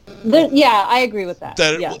you... Yeah, I agree with that.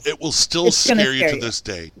 It will still scare you to this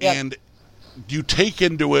day. Yep. And you take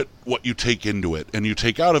into it what you take into it, and you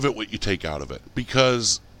take out of it what you take out of it.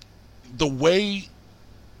 Because the way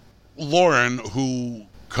Lauren, who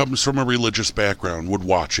comes from a religious background, would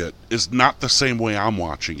watch it is not the same way I'm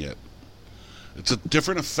watching it. It's a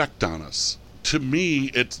different effect on us. To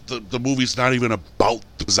me, it's the movie's not even about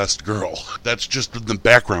the possessed girl. That's just in the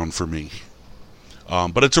background for me.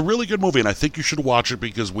 But it's a really good movie, and I think you should watch it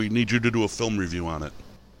because we need you to do a film review on it.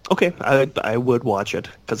 Okay, I would watch it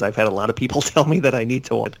because I've had a lot of people tell me that I need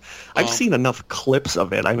to watch it. I've seen enough clips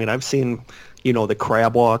of it. I mean, I've seen, the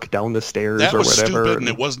crab walk down the stairs or whatever. That was stupid, and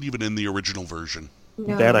it wasn't even in the original version.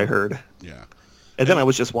 No. That I heard. Yeah. And then I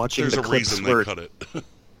was just watching the clips. There's a reason they cut it.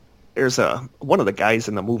 There's one of the guys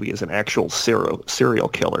in the movie is an actual serial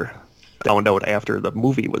killer. found out after the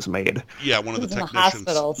movie was made. Yeah, one of the He was in the technicians.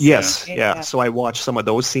 hospital. Yes, Yeah. yeah. So I watched some of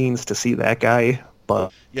those scenes to see that guy,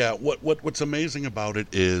 but Yeah, what's amazing about it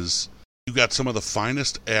is you got some of the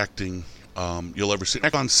finest acting you'll ever see.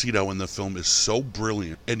 Don Cito in the film is so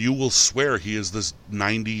brilliant, and you will swear he is this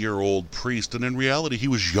 90-year-old priest, and in reality, he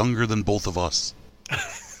was younger than both of us.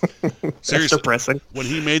 that's Seriously, depressing. when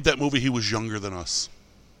he made that movie, he was younger than us.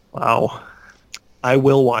 Wow. I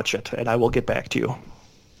will watch it, and I will get back to you.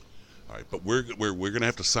 All right, but we're gonna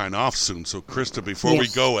have to sign off soon. So, Krista, before we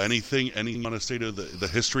Yes. go, anything you want to say to the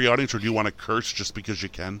history audience, or do you want to curse just because you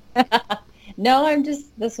can? No,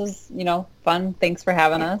 this was, fun. Thanks for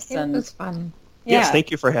having us. It And was fun. Yes, yeah.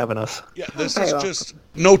 thank you for having us. Yeah, this very is welcome. just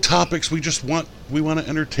no topics. We want to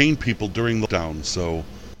entertain people during lockdown. So,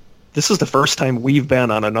 This is the first time we've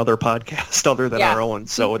been on another podcast other than Yeah. our own,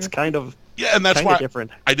 so it's kind of yeah, and that's why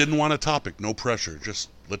different. I didn't want a topic. No pressure.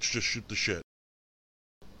 Let's just shoot the shit.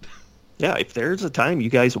 Yeah, if there's a time you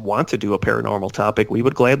guys want to do a paranormal topic, we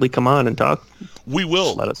would gladly come on and talk. We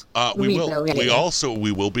will. Just let us. We We will. will, yeah,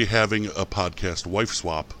 We will be having a podcast wife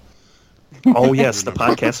swap. Oh, yes, the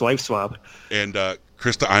podcast wife swap. And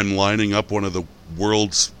Krista, I'm lining up one of the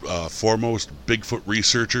world's foremost Bigfoot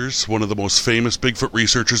researchers, one of the most famous Bigfoot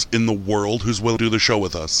researchers in the world, who's willing to do the show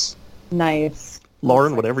with us. Nice.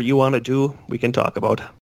 Lauren, whatever you want to do, we can talk about.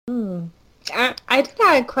 I think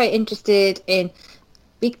I'm quite interested in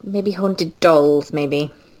maybe haunted dolls,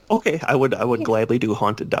 maybe. Okay, I would gladly do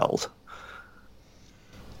haunted dolls.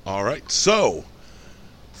 All right. So,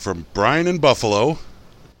 from Brian in Buffalo,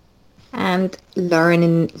 And Lauren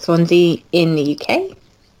in Swansea in the UK.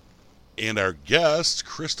 and our guests,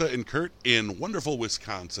 Krista and Kurt in wonderful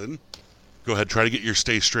Wisconsin. Go ahead, try to get your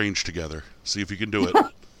Stay Strange together. See if you can do it.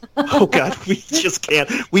 Oh God, we just can't.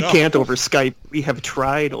 We No. can't over Skype. We have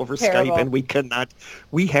tried over Terrible. Skype, and we cannot.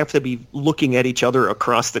 We have to be looking at each other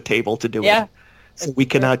across the table to do Yeah. it. So we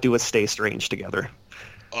cannot do a Stay Strange together.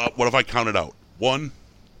 What if I count it out? 1,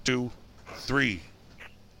 2, 3.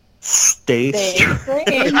 Stay Stay Strange.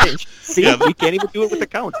 strange. See, Yeah. we can't even do it with the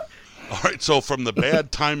count. All right, so from the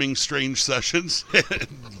Bad Timing Strange Sessions,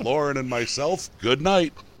 Lauren and myself, good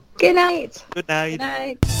night. Good night. Good night. Good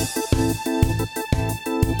night.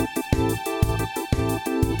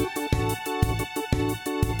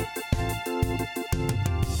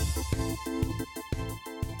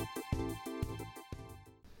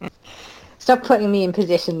 Stop putting me in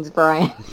positions, Brian.